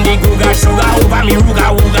it up in the cougar, sugar over me,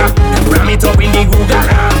 ruga, ruga. Ram it up in the cougar,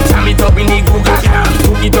 jam it up in the cougar,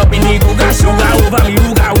 took it up in the cougar, sugar over me,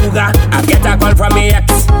 ruga, ruga. I get a call from my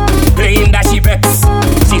ex, playing that she vex.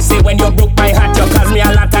 She say when you broke my heart, you cause me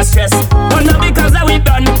a lot of stress. But not because that we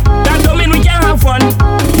done, that don't mean we can have fun.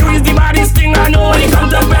 You is the baddest thing I know when it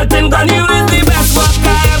comes to pelting gun. You is the best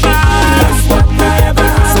worker ever. Best worker ever.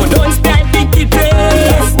 So don't stand the kitty.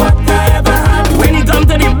 Best worker ever. When it comes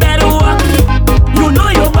to the better work, you know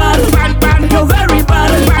you're bad, bad, bad. You're very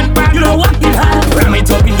bad, bad, bad. You don't work it hard. Ram it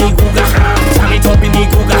up in the cougar, jam it up in the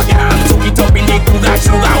cougar, took it up in the cougar,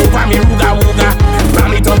 sugar over me, ruga, ruga.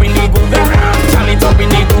 Ram it up in the cougar, jam it up in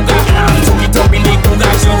the cougar, took it up in the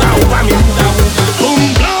cougar, sugar over me, ruga, ruga. Boom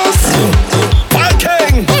blast,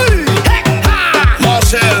 Viking,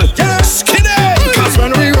 Marshall, yes, Skinny. 'Cause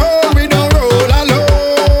when we roll, we don't roll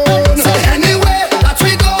alone. So anywhere that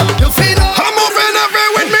we go, you feel no. I'm moving every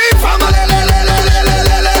with me, Family, le, le, le, le, le,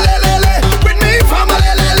 le, le, le, le, le. with me,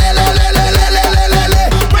 Family, le, le, le, le, le, le, le, le, le, le.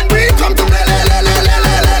 when we come to play, Le, le, le, le,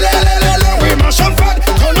 le, le, le, le, le, le. we mash up fat,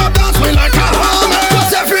 turn up dance, we like a hammer.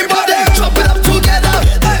 Cause everybody jump it up together,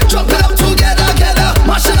 jump it up together, together,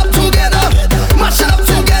 mash it up together, mash it up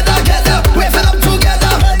together, together, wave it up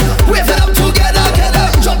together, wave it up together, together,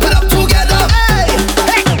 jump it up together.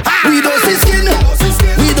 We don't see skin,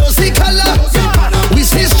 we don't see color, we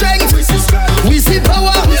see strength, we see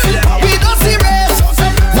power, we don't see race,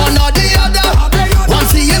 one or the other. One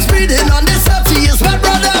see is breathing on this earth, he is my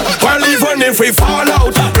brother. Well, even if we fall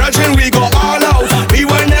out, brethren, we go all out. We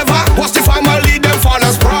will never watch the family, them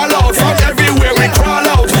fathers sprawl out. From everywhere we crawl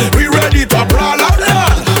out, we ready to brawl out.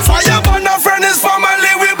 Fire burn a friend is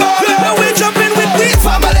family, we ball out. We jumping with we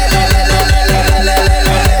Family, le, le, le, le, le, le, le,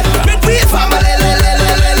 le, le. with we Family, le, le,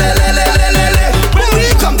 le, le, le, le, le, le, le, le.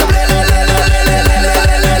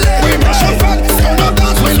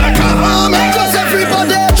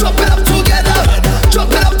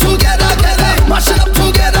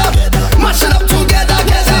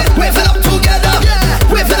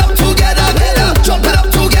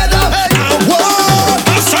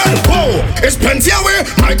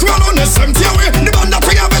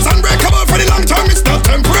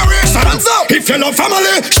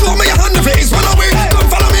 show me your hand the face. Run away, come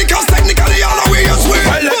follow me, cause technically all the way is way.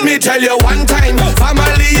 Well, let me tell you one time,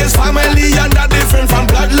 family is family and that different from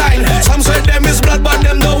bloodline. Some say them is blood, but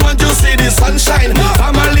them don't want to see the sunshine.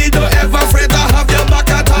 Family don't ever afraid to have your back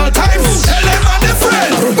at all times. Tell them I'm the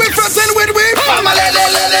friend. We fitting with we family, with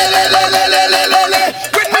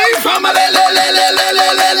me family,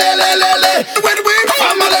 with we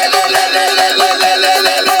family,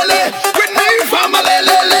 with me family.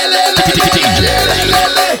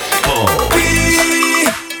 We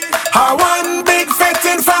are one big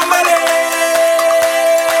fitting family.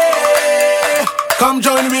 Come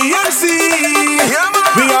join me and see.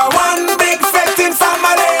 We are one big fitting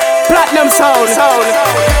family. Platinum sound.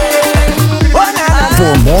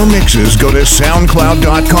 For more mixes, go to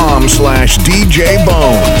soundcloud.com/DJ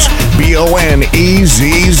Bones.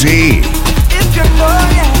 BONEZZ. If you know,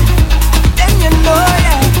 yeah, then you know,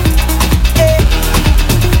 yeah.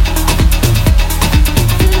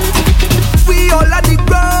 We all at the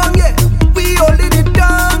ground, yeah. We all in it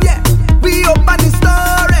down, yeah. We open the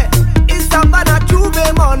story. It's Savannah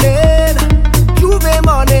Juve morning.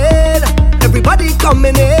 Everybody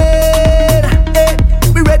coming in. Hey,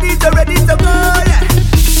 we ready to go, yeah.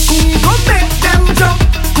 We gon' make them jump.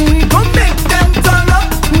 We gon' make them turn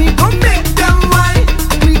up. We gon' make them wine.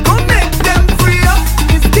 We gon' make them free up.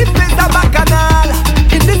 It's the place of Bacchanal.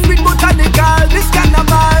 In this sweet botanical, this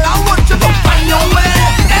carnival. I want you to find your way.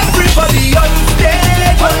 Everybody on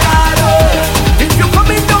stage, oh God, oh. If you're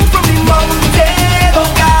coming down from the mountain, oh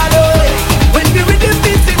God, oh. When the rhythm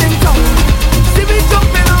beats in town, see me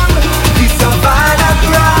jumping on the savannah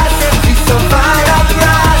grass, the savannah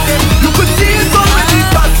grass. You could see it already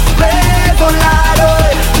past place, oh Lord, oh.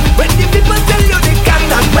 When the people tell you they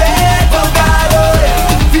cannot wait, oh God, oh.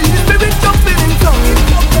 Feel the spirit jumping in town.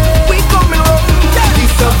 We coming home, the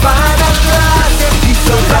savannah grass, the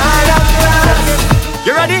savannah grass.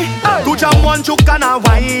 You ready? To jam one chook and a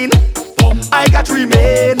wine. I got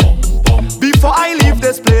remain before I leave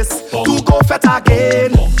this place to go fet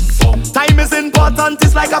again. Time is important,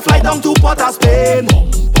 it's like a flight down to Port of Spain.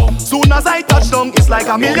 Soon as I touch down, it's like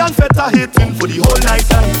a million feta hitting for the whole night.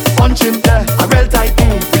 Punching there, a real tight,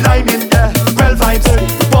 we liming there, real vibes,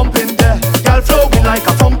 pumping there, girl flowing like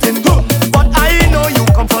a fountain. But I know you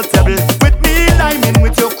comfortable with me liming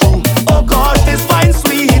with your crew. Oh gosh, this wine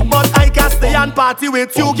sweet, but I can't stay and party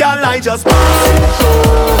with you, girl. I just passing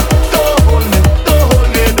through. Don't hold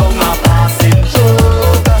me down, I'm passing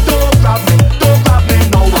through. Don't grab me,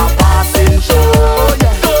 now I'm passing through.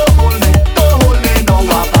 Don't hold me, now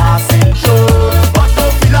I'm passing through. But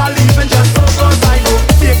don't feel like leaving just so close. I go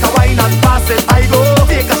take a wine and pass it. I go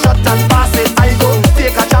take a shot and pass it. I go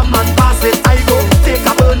take a jam and pass it. I go take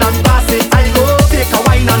a burn and pass it. I go take a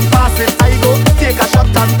wine and pass it. I go take a shot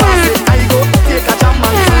and pass it. I go take a jam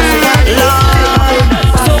and pass it.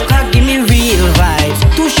 Soca give me real vibes,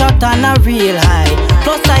 2 shot and a real high.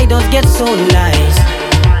 Plus I just get so nice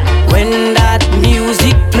when that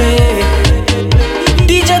music play.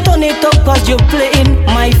 DJ turn it up cause you're playing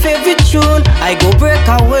my favorite tune. I go break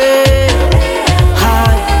away.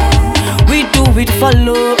 Hi. We do it for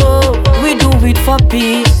love, we do it for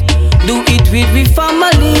peace. Do it with we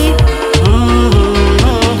family.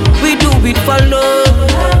 We do it for love,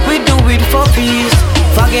 we do it for peace.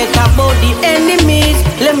 Forget about the enemies.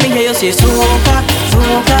 Let me hear you say soca,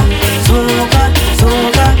 soca, soca,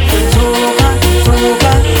 soca, soca,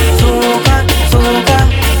 soca, soca, soca,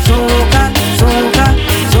 soca, soca,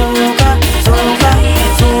 soca,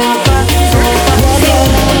 soca,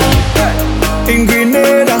 soca. In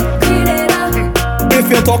Grenada, if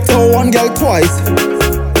you talk to one girl twice,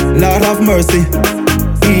 Lord have mercy,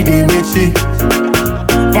 Edie Witchy.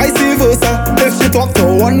 Vice versa, if she talk to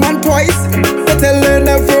one man twice, you're telling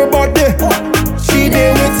everybody she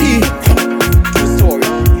there with you.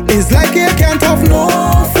 It's like you can't have no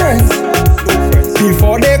friends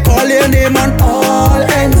before they call your name on all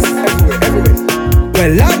ends.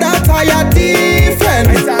 Well, that I are different.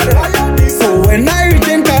 So when I reach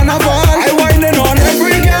in carnival, I whining on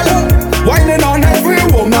every girl, whining on every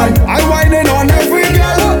woman, I whining on every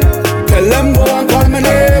girl. Tell them go and call my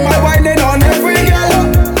name. I whining on every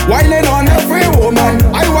girl, whining on every woman,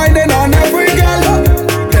 I whining on every girl.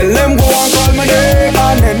 Tell them go and call my name.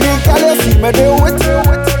 And any girl you see me do it,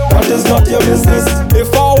 that is not your business.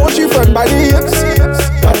 If I watch you friend by the hips,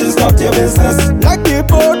 that is not your business. Like the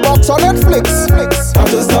bird box on Netflix,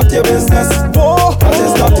 that is not your business. No, that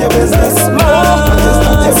is not your business. No, that is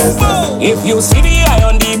not your business. If you see the eye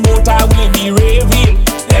on the boat, I will be raving.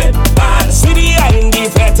 Headband. See the eye in the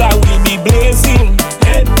flat, I will be blazing.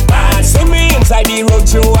 Headband. See me inside the road,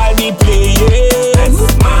 so I'll be playing.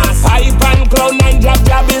 Pipe and cloud 9 drop.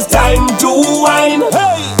 job is time to wine.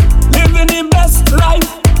 Hey, living the best life,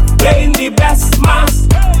 playing the best mass.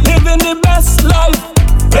 Living the best life,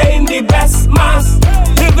 playing the best mass.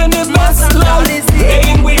 Living the best life,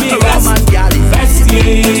 playing with the best. Best yeah.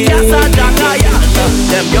 Just a Jackayan.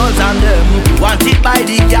 Them girls and them wanted by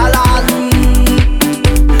the galan.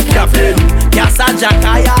 Captain, just a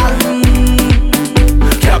Jackayan.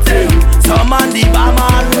 Captain, some on the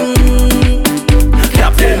barman.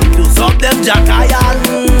 Captain, to suck them Jackayan.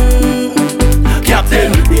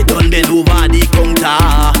 Captain, they done bend over the counter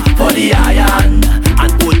for the iron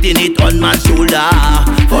and putting it on my shoulder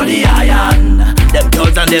for the iron. Them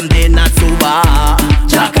girls and them they not sober.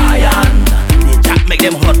 Jackayan, the jack make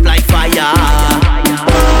them hot like fire.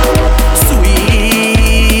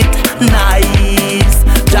 Sweet, nice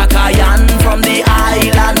Jackayan from the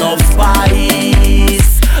island of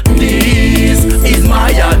spice. This is my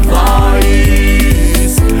advice.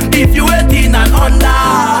 If you 18 and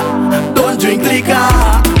under, don't drink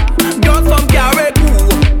liquor. Girls from Caribou,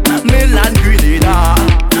 Milan, Grenada,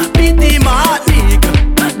 Pity Martinique,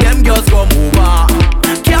 them girls come over.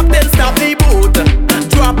 Captain stop the boat,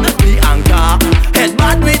 drop the anchor. Head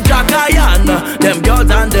back with Jackayan. Them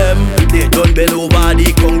girls and them, they done bend over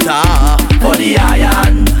the counter for the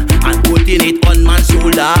iron and putting it on my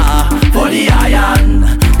shoulder for the iron.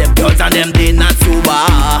 Them girls and them, they not sober.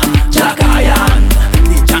 Jackayan,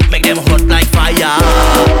 the jack make them hot like fire.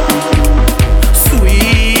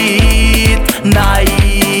 Sweet,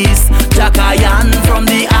 nice Jackayan from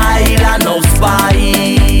the island of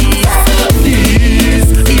spice. This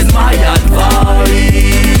is my advice.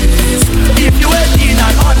 If you 18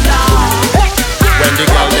 and under, when the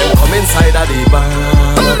girl them come inside of the bar,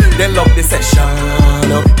 they love the session.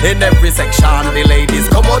 In every section, the ladies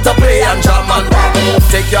come out to play and jam and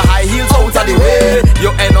take your high heels out of the way.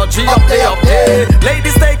 Your energy up there.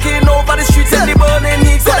 Ladies taking over the streets in the burning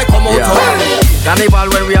heat, so they come out to play. Carnival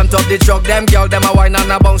when we on top the truck, them girl them a wine and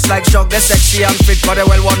a bounce like shock. They sexy and fit, but they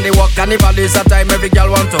well want the walk. Carnival is a time every girl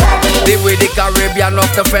want to live with the Caribbean, love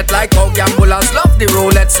the fete like how gamblers love the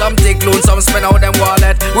roulette. Some take loans, some spend out them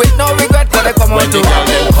wallet with no regret, but they come out to. When the girl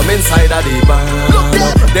them come inside of the bar,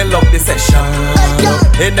 they love the session.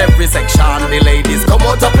 In every section, the ladies come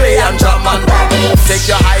out to play and jam and take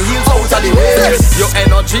your high heels out of the way. Your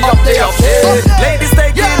energy up there. Ladies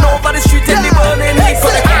taking over the street in the burning heat, so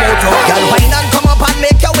they come out to. girl, wine and come up and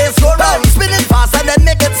make your waist go round. Spin it fast and then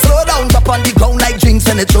make it slow down. Up on the ground like drinks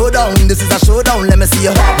when it throw down. This is a showdown, let me see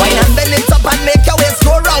you. Wine and bend it up and make your waist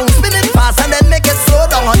go round. Spin it fast and then make it slow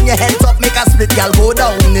down. On your head top, make a split, girl, go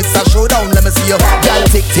down. It's a showdown, let me see you. Girl,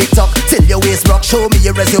 tick tock till your waist rock. Show me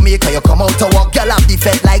your resume, cause you come out to walk. Girl, have the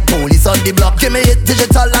fete like police on the block. Give me it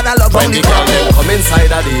digital and I love when the girl them come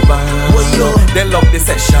inside of the bar, they love the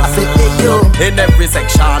session. In every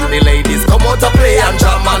section, the ladies come out to play and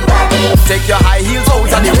jam and take your high heels out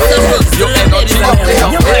of the way. Your energy up there.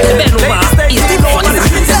 Ladies taking over the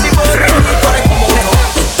streets in the burning heat, so they come out to.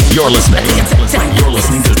 You're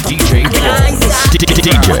listening to DJ Bones.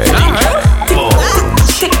 DJ Bones.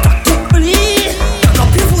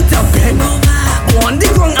 Up your foot and bend. Go on the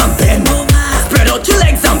ground and bend. Spread out your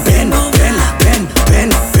legs and bend.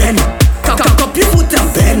 Cock up your foot and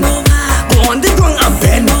bend. Go on the ground and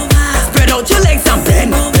bend. Spread out your legs and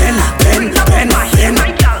bend.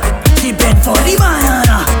 She bend for the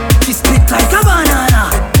banana. She split like a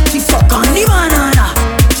banana. She suck on the banana.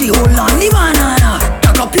 She hold on the banana.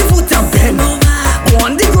 Cock up your foot and bend. Go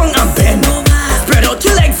on the ground and bend. Spread out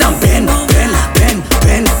your legs and bend.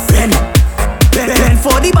 Bend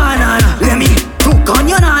for the banana. Let me cook on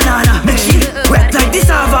your nana. Make she wet like the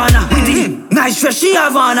savannah. With the nice freshy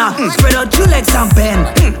Havana. Spread out your legs and bend.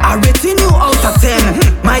 I rating you out of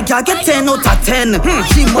 10. My girl get 10 out of 10.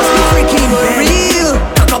 She must be freaking real.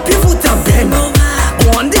 Cock up your foot and bend. Go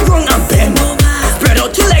on the ground and bend. Spread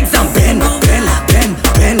out your legs and bend.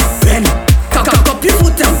 Cock up your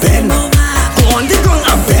foot and bend. Go on the ground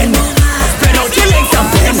and bend. Spread out your legs and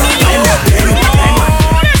bend.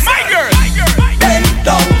 Bend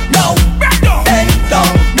down now. Bend down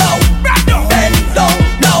now. Bend down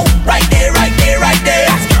now. Right there.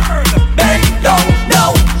 Bend down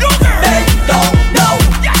now. Bend down now.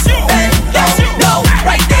 Bend down now.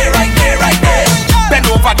 Right there. Bend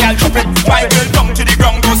over, girl, drop it. Right, girl,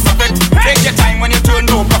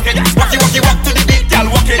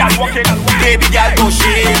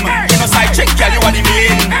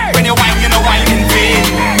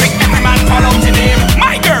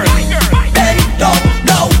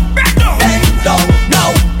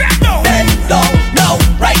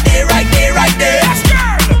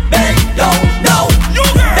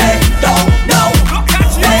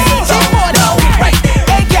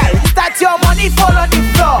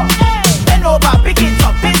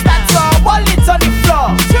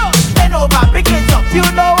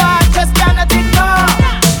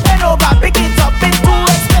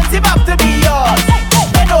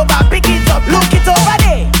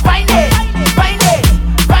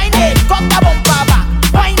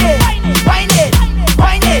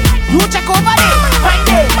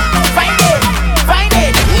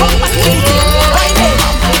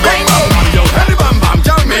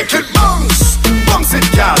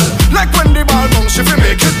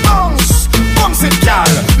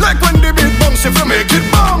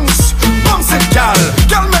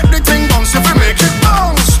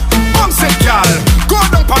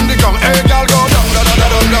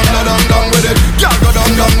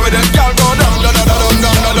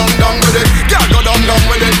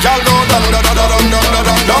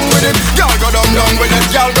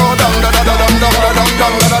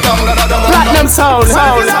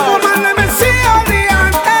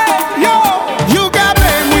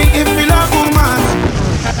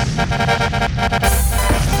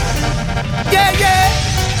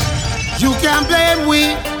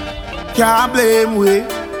 can't blame we.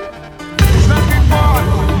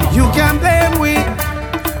 You can't blame we.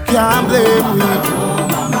 Can't blame we.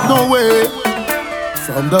 No way.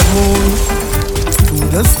 From the moon to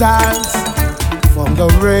the stars, from the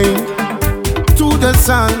rain to the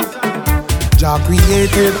sun, Jah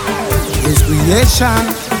created His creation,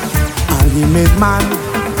 and He made man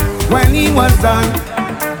when He was done.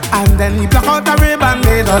 And then He plucked out a rib and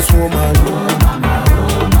made us woman,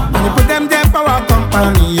 and He put them there for our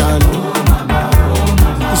companion.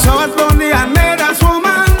 He saw us lonely and made us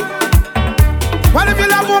woman. What if you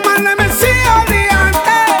love woman? Let me see all the hand.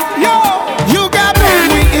 Hey, yo, you got blame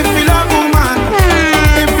me if you love woman.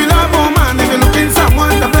 If you love woman, if you're looking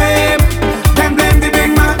someone to blame, then blame the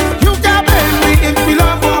big man. You got blame me if you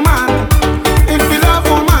love woman. If you love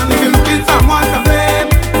woman, if you're looking someone to blame,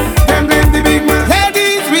 then blame the big man.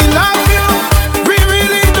 Ladies, we love you, we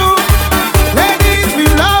really do. Ladies, we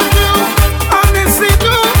love you, honestly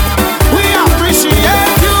do. We appreciate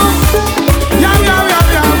you. Yeah, yeah, yeah,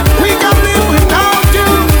 yeah. We can live without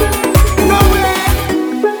you. No way.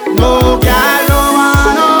 No girl, no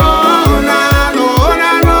one, no, nah, no,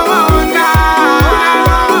 nah, no, nah,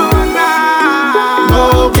 nah. No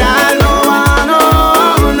girl, no one, no,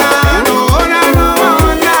 nah, no, nah, no,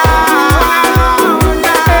 nah.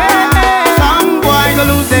 Some boy go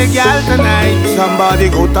lose their girl tonight. Somebody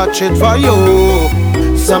go touch it for you.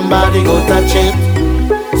 Somebody go touch it.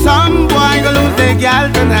 Some boy go lose their girl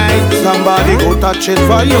tonight. Somebody go touch it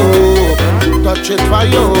for you. Touch it for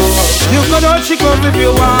you. You could hold she goes if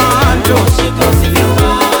you want to.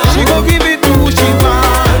 She go give it to who she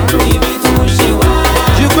want to.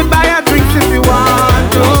 You could buy her drinks if you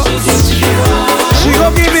want to. She go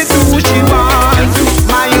give it to who she want to.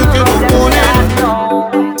 My youth, you don't own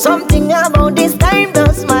it. Something about this time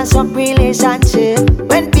does smash up relationship.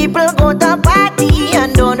 When people go to party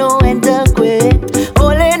and don't know when to quit,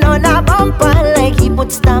 holding on a bumper like he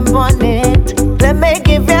put stamp on it. Let me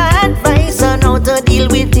give you advice on how to deal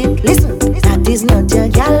with it. Listen, that is not your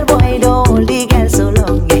gal boy, don't hold the girl so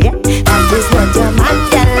long. Yeah, that is not your man,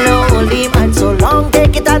 gal, don't hold the man so long.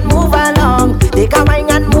 Take it and move along. Take a wine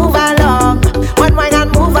and move along. One wine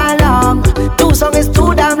and move along. 2 songs is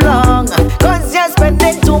too damn long. Cause you're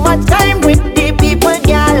spending too much time with the people,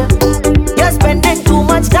 gal. You're spending too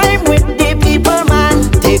much time with the people, man.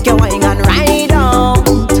 Take your wine and ride out.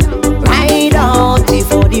 Ride out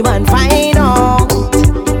before the man find out.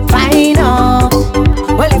 Find out.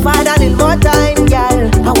 Well, if I had a little more time, gal,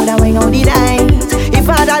 I would have went on the night. If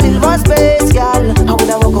I had a little more space, gal, I would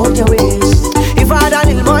have walked out your waist. If I had a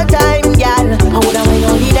little more time, gal, I would have went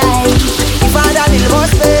on the night. If I had a little more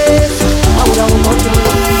space, I would have walked out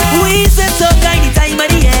your waist. We set up like the time of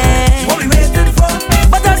the year. What we waiting for?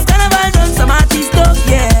 But as carnival done, some artists talk,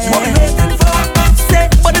 yeah. What we waiting for? Say,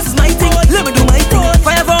 but this is my thing, let me do my thing.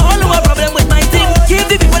 Fire for all who have problem with my thing. Give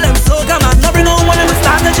the people them so come on, now bring on one of them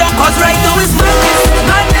start the jump. Cause right now it's madness,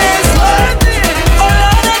 madness. Oh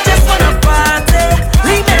Lord, I just wanna party.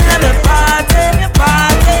 Leave me let me party,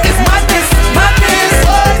 party. It's madness, madness.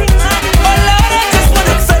 Oh Lord, I just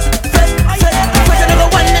wanna fit. I never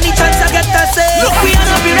want any chance I get to say. Look, we are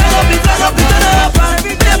not be rag up, it flag up, it turn up.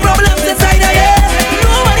 There problems inside of here.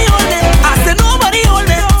 Nobody hold me, I say nobody hold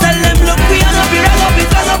me. Tell them, look, we are not be rag up, it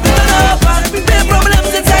flag up, it turn up. There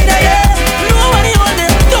problems inside of here. Nobody hold me,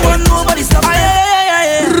 don't want nobody stop.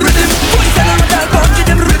 Rhythm, boys and I'm not going to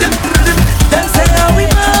them rhythm. Them say how we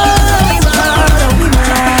mad, we mad.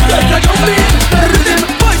 Rhythm,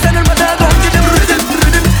 boys and I'm not going to them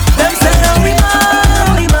rhythm. Them say how we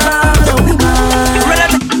mad, we mad.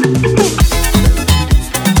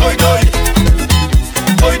 Toy toy,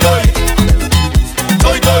 toy toy,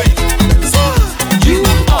 toy toy. You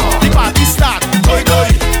are the party start. Toy toy,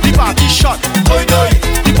 the party shot. Toy toy,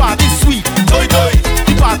 the party sweet. Toy toy,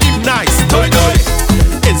 the party nice. Toy toy.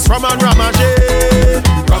 It's Raman Ramaje,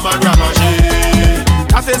 Raman Ramaje.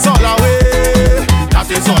 That is all away. That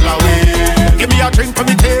is all away. Give me a drink for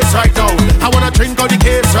me taste right now. I wanna drink all the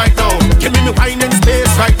case right now. Give me wine and space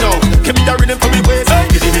right now. Give me the rhythm for me waist.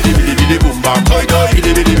 Bidi bidi bidi bidi boom bam. Toy toy.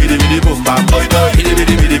 Bidi bidi bidi bidi boom bam. Toy toy. Bidi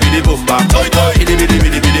bidi bidi bidi boom bam. Toy toy. Bidi bidi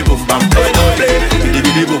bidi bidi boom bam. Toy toy. Bidi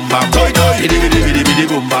bidi boom bam. Toy toy. Bidi bidi bidi bidi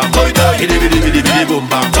boom bam. Toy toy. Bidi bidi bidi bidi boom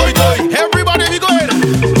bam. Toy toy. Everybody we going.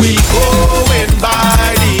 We going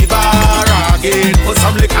by the bar again. Put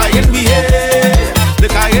some liquor in me head.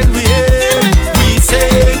 Liquor in me head. We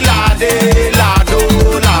sing lade, lado,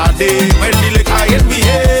 lade. When the liquor in me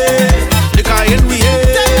head. Liquor in me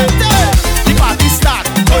head. The party start.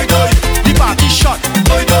 Toy toy. The party shot.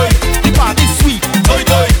 Toy toy. The party sweet. Toy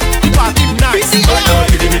toy. The party nice. Toy toy.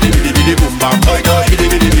 Bidi bidi bidi bidi boom bam. Toy toy. Bidi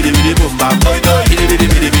bidi bidi bidi boom bam. Toy toy. Bidi bidi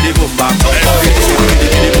bidi bidi boom bam. Toy toy.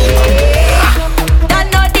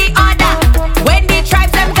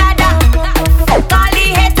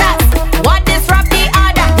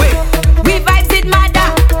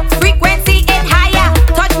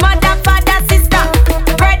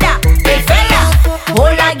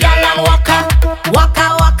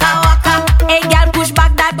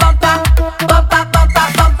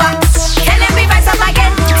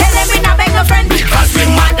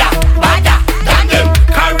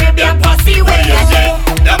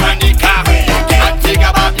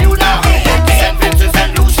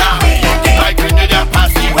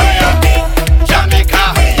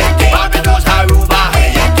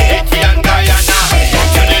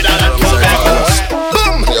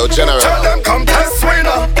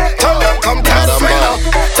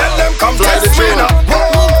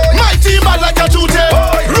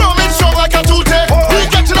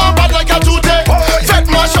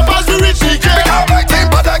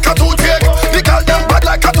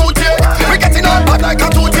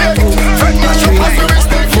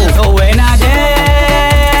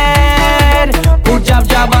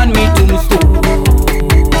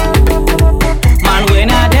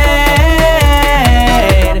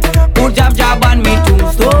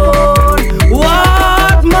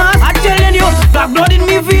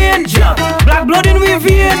 we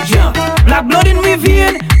vein, black blood in we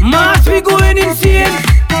vein, mass we going insane.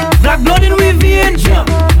 Black blood in we vein,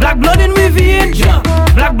 black blood in we vein,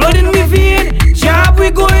 black blood in we vein, job we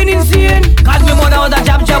going insane. Cause my mother was a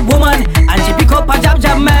jab woman, and she pick up a jab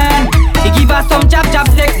man. He give her some jab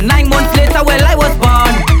sex. 9 months later, well I was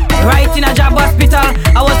born, right in a jab hospital.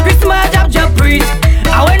 I was Christmas jab priest.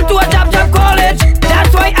 I went to a jab college.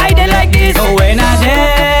 That's why I did like this. So when I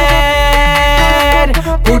dead,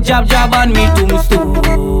 put jab on me tombstone.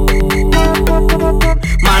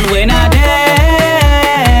 Man, when I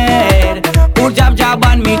dead, put jab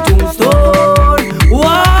on me tombstone.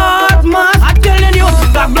 What man? I'm telling you,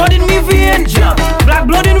 black blood in me vein, black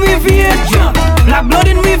blood in me vein, black blood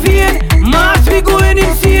in me vein, mass we going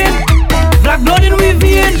insane. Black blood in me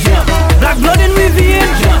vein, black blood in me vein,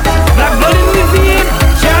 black blood in me vein,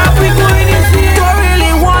 job we going insane. Don't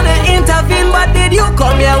really wanna intervene, but did you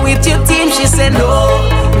come here with your team? She said no.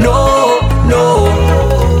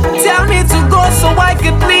 Tell me to go so I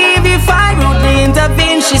could leave if I rudely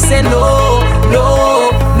intervene. She said no.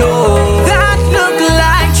 That look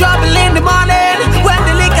like trouble in the morning, when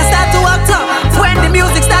the liquor start to act up, when the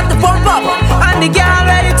music start to pump up, and the girl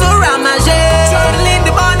ready to ramage. Trouble in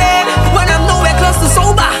the morning, when I'm nowhere close to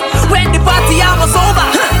sober, when the party hours over,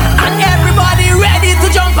 and everybody ready to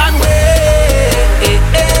jump and wait.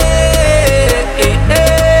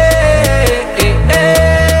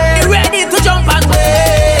 Ready to jump and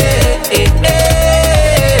wait.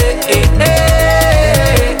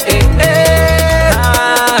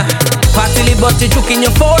 Partly but you juke in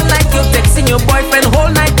your phone like you're texting your boyfriend whole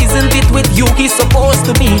night. Isn't it with you he's supposed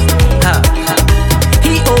to be?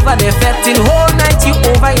 He over there fetting whole night. You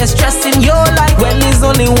over here stressing your life when there's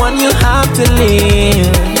only one you have to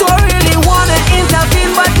live. Don't really wanna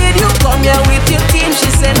intervene, but did you come here with your team? She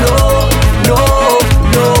said no.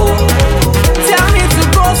 Tell me to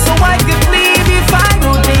go so I could leave if I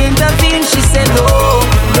would intervene. She said no.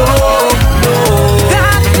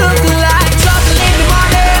 That look like trouble in the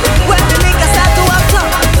morning, when the liquor start to act up,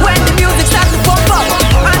 when the music start to pump up,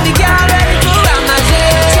 and the girl ready to ramage.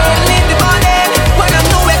 Trouble in the morning, when I'm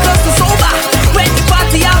nowhere close to sober, when the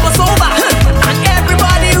party hours over, and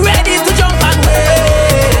everybody ready to jump and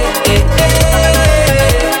wait.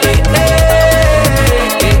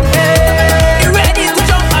 Ready to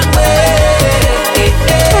jump and wait.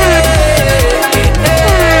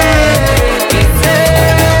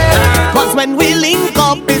 Cause when we link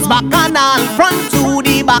up, it's bacchanal, front to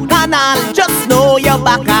the bacchanal. Just know your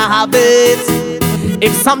back I have it.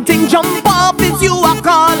 If something jump off, it's you I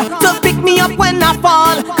call to pick me up when I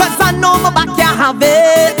fall. Cause I know my back you have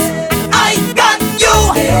it. I got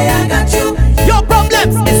you. Yeah, I got you. Your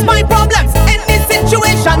problems is my problems. Any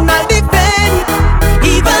situation I'll defend.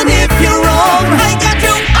 Even if you're wrong, I got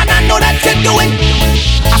you. And I know that you're doing.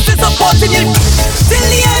 I'm still supporting you till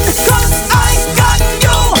the end. Cause I got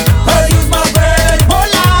you. I'll use my friend.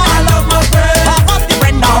 Hola, I love my friend. I want the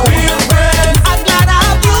friend now. Real friend. I'm glad I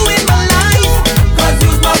have you in my life. Cause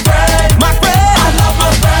you's my friend. My friend. I love my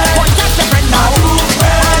friend. Boy, just a friend now.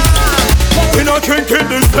 We're not drinking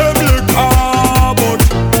the same liquor, but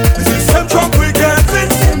it's the same truck we get it.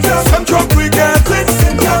 Same truck we get it.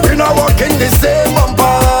 We're not walking the same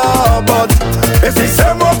bumper, but it's the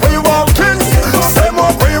same walk we walking. Same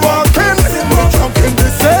walk we walking. Drunk in the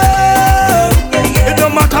same. It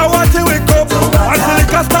don't matter what you wake up until it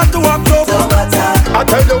can start to act up. I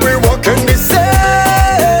tell you we walking the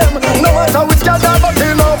same. No matter which girl that but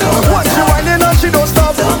enough. Once she whining and she don't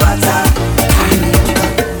stop.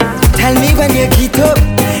 Tell me when you get up.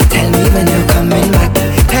 Tell me when you're coming back.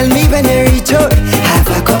 Tell me when you reach up. Have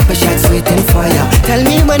a couple shots waiting for you. Tell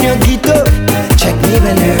me when you get up. Check me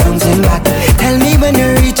when you're bouncing back. Tell me when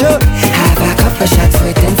you reach up. Have a couple shots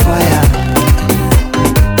waiting for you.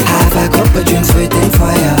 Have a couple drinks waiting for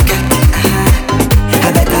you. I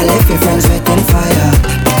bet I left your friends waiting for you.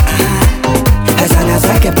 As long as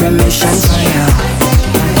I get permission for you.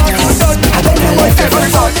 I bet I left your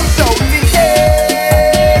friends.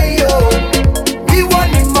 We want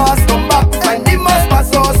the mass come back. When the mass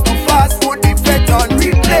pass us too fast, put the fete on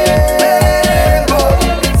replay.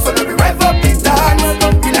 So let me rev up the dance.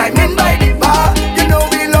 We like men by the bar. You know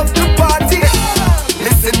we love to party.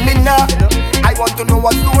 Listen me now, I want to know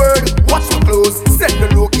what's the word. Watch the clothes, send the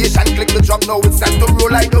location, click the drop. Now it's time to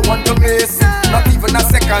roll. I don't want to miss, not even a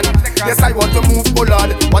second. Yes, I want to move, oh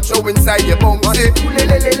Lord. Watch how inside your bum say.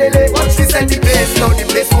 Watch she set the pace, now the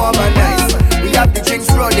place warm and nice. We have the drinks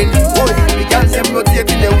running, oh, the girls them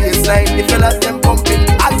rotating their waistline, the fellas them pumping.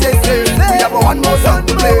 As they say, we have one more song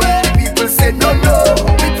to play. The people say no,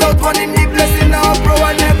 without one in the blessing now, bro,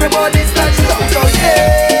 and everybody starts to shout,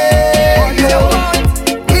 yeah.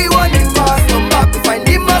 We want the mass come back.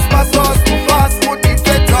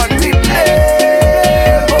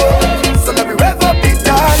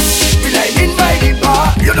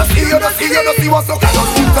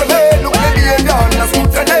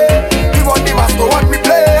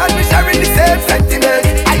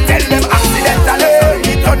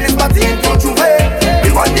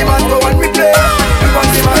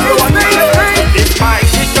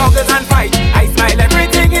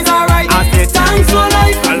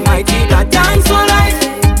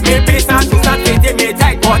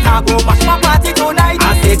 I go bash my party tonight.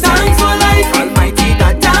 I say thanks for life, Almighty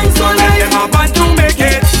God, thanks for life. Them I want to make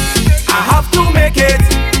it, I have to make it,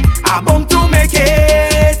 I bound to make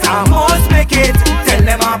it, I must make it. Tell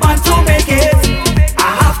them I want to make it,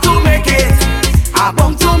 I have to make it, I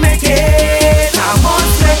bound to make it, I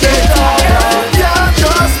must make it. You can't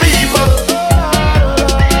trust people.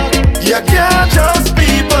 You can't trust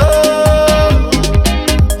people.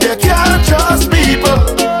 You can't trust people.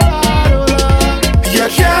 You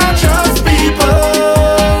can't trust people.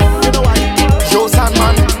 Yo,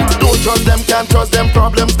 Sandman, don't trust them, can't trust them.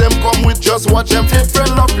 Problems them come with, just watch them. Fake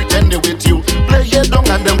friend love pretend they with you. Play your dung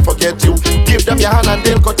and them forget you. Give them your hand and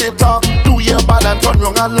they'll cut it off. Do your bad and turn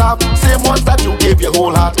wrong and laugh. Same ones that you gave your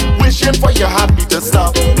whole heart, wishing for your heartbeat to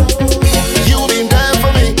stop. You been there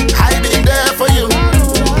for me, I been there for you.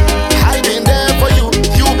 I been there for you,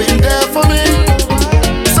 you been there for me.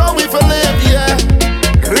 So we for live, yeah.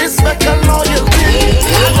 Respect and loyalty.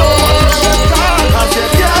 Cause you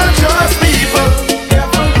can't trust people.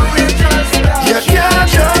 You can't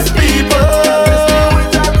trust people.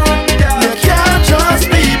 You can't trust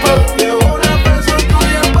people.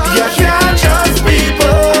 You can't trust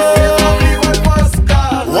people.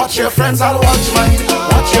 Watch your friends, I'll watch mine.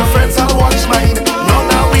 Watch your friends, I'll watch mine. No,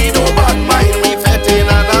 now we do bad mind. We fed in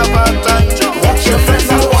and have bad time. Watch your friends,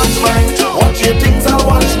 I'll watch mine. Watch your things, I'll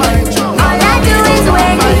watch mine. No, now we do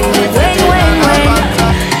bad mind. We fed in and have bad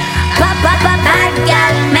time. Bad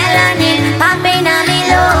girl, melanin, popping on me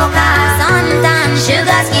loca. Suntan,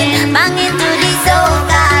 sugar skin, banging to the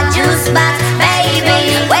soca. Juice box, baby,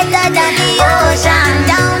 wetter than the ocean.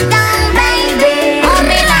 Down, down, baby,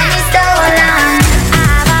 coming like it's stolen. I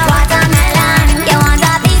have a watermelon, you want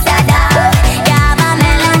a piece of that? You have a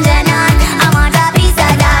melon, Jenon, I want a piece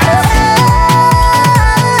of that.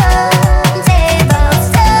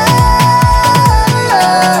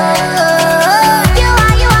 You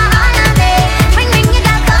are all of me. Ring ring it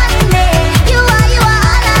up on me. You are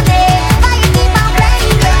all of me. Why you keep on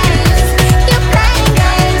playing games? You playing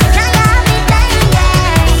games. Now you have me playing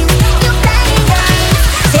games. You playing games.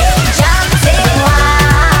 Take jump, take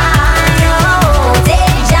wine, oh.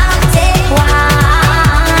 Take jump, take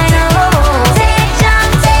wine, oh. Take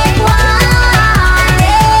jump, take wine,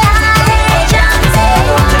 yeah. Take jump, take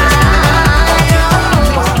wine,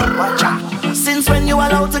 oh. Since when you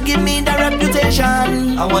allowed to give me the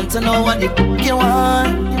reputation? I want to know what the you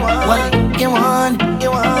want, what you want.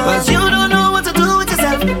 Cause you don't know what to do with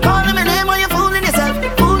yourself. Calling my name while you're fooling yourself,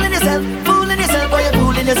 fooling yourself, fooling yourself while you're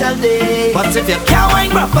fooling yourself, day. But if you can't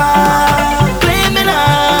wine proper, blame me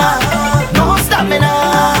now. Don't stop me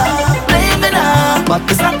now, blame me now. But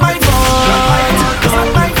it's not my fault, it's not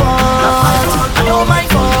my fault. I know my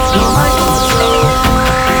fault,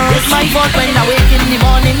 it's my fault when I wake in the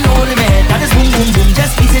morning, holding my head. That is boom, boom, boom,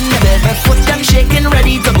 just beating the bed. My foot them shaking,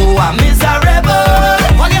 ready to go. I'm miserable.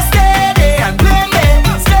 While you steady and blame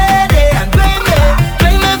me, steady and blame me.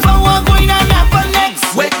 Blame me for what going on happen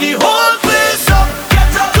next. Wake the whole place up,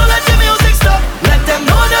 get up to let the music stop. Let them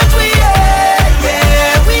know that we are,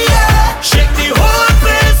 yeah, we are. Shake the whole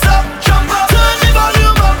place up, jump up, turn the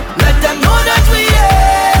volume up. Let them know that we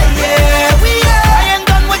are, yeah, we are. I ain't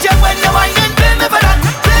done with you when you're whining. Blame me for that,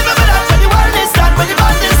 blame me for that. When the world is start, when the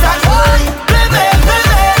band is start, boy. Blame me, blame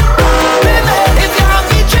me, blame me. If you're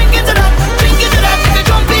happy, drink into that, drink into that. If you're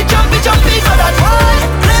jumpy, jumpy, jumpy for that, boy.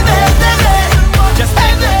 Blame me, blame me, just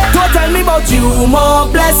blame me. Don't tell me about you more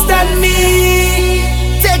blessed than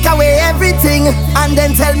me. Take away everything and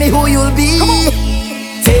then tell me who you'll be.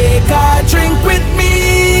 Take a drink with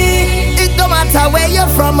me. It don't matter where you're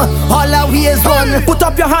from, all our we is one. Put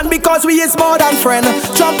up your hand because we is more than friend.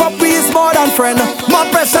 Jump up, we is more than friend. More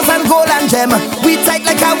precious than gold and gem. We tight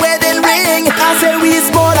like a wedding ring. I say we is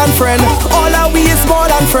more than friend. All our we is more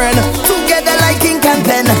than friend. Together like ink and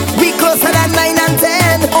pen. We closer than 9 and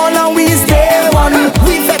 10. All our we is day one.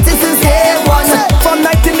 We fetty since day one. From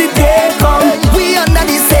night till the day come. We under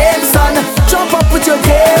the same sun. Jump up with your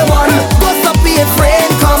day one. Bust up be a friend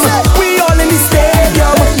come. We all in the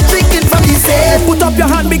stadium. Drinking from the same. Put up your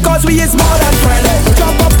hand because we is more than friend.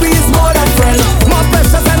 Jump up, we is more than friend. More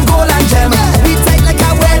precious than gold and gem. We tight like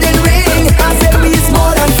a wedding ring. I say we is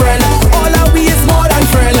more than friend. All our we is more than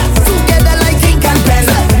friend. Together like ink and pen.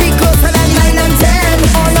 We closer than 9 and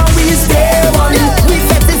 10. All our we is day one. We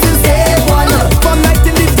fetty since day one. From night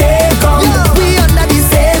till the day come. We under the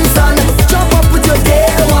same sun. Jump up with your day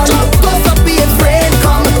one. Bust up be a friend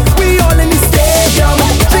come. We all in the stadium.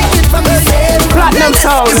 Drinking from the same. Platinum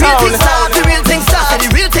sound. The real thing start. The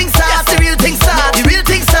real thing start. The real thing start. The real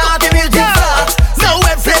thing start. The real thing start. Now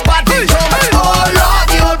everybody jump. Oh Lord,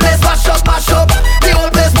 the whole place mash up, mash up. The whole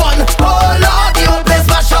place one. Oh Lord, the whole place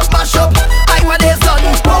mash up, mash up. I want this done.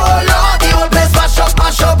 Oh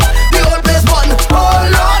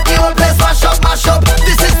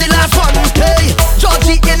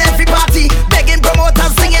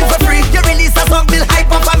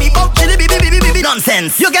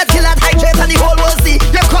sense. You get killed at hydrate and the whole world see.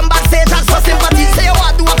 You come backstage and for sympathy. Say you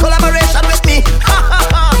want to do a collaboration with me. Ha ha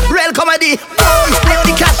ha. Real comedy. Boy, I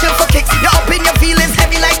only cash you for kicks. You're up in your feelings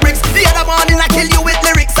heavy like bricks. The other morning I kill you with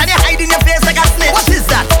lyrics and you hide in your face like a snitch. What is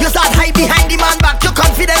that? You start hide behind the man back. Your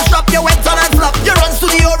confidence drop. You went on and flop. You run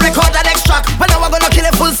studio record and extract. But now I'm gonna kill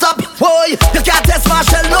it full stop. Boy, you can't test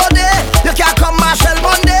Marshall no day. You can't come Marshall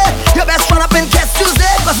Monday. You best run up in Test Tuesday.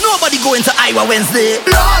 Cause nobody going to Iowa Wednesday.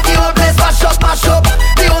 Lord, the old place mash up, mash up.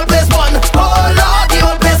 The old place one. Oh Lord, the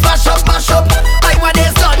old place mash up, mash up. Iowa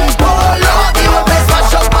day's done. Oh Lord, the old place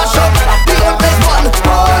mash up, mash up. The old place one.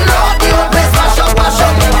 Oh Lord, the old place mash up, mash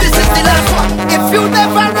up. This is the last one. If you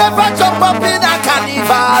never ever jump up in a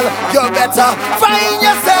carnival, you better find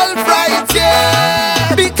yourself right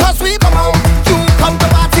here. Because we come on, you come to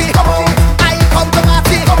party. Come on, I come to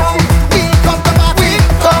party. Come on, we come to party. We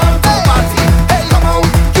come to party. Hey, come on,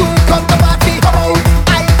 you come to party. Come on,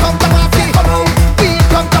 I come to party. Come on, we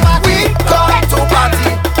come to party. We come to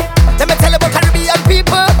party. Let me tell you about Caribbean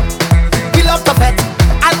people. We love to bet,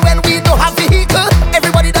 and when we don't have vehicle,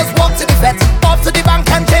 everybody does walk to the vet. Off to the bank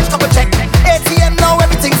and change couple check. ATM now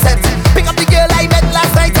everything set. Pick up the girl I met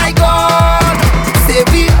last night. I gone. Say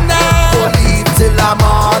we now leave till the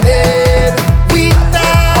morning. We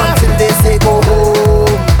now until they say go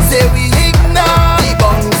home. Say we ignore the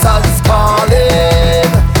bouncers calling.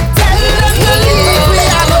 Tell them to leave we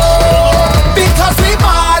alone. Because we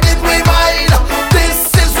mad in we mind.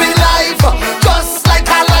 This is we life. Just like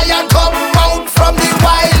a lion come out from the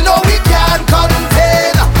wild. No we can't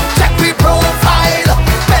contain. Check we profile.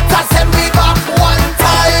 Better send me back one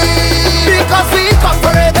time. Because we come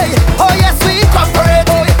for it. Hey. Oh yes we come for it.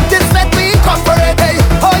 Oh, this let we come for it. Hey.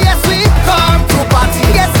 Oh yes we come to party.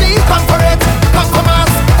 Yes we come for it. Come from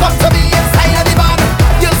us. Come to me inside of the band.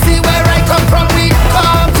 You'll see where I come from. We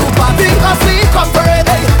come to party. Because we come for it.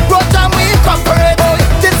 Hey. Roger we come for it. Oh,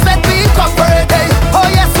 this let we come for it. Hey. Oh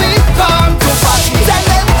yes we come to party. Tell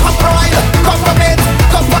them come for oil. Come from it.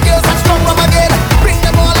 Come for girls and strong from again. Bring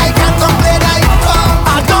them all I can't complain. I come.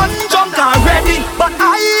 I done drunk already, but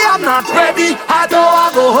I am not ready. I know I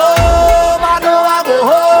go home, I know I go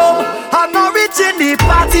home. I'm not reaching the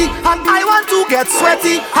party, and I want to get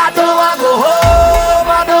sweaty. I know I go home,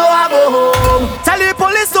 I know I go home. Tell the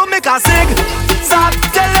police to make a sig. Start,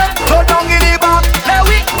 tell them, go down in the back. Let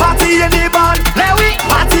we party in the band. Let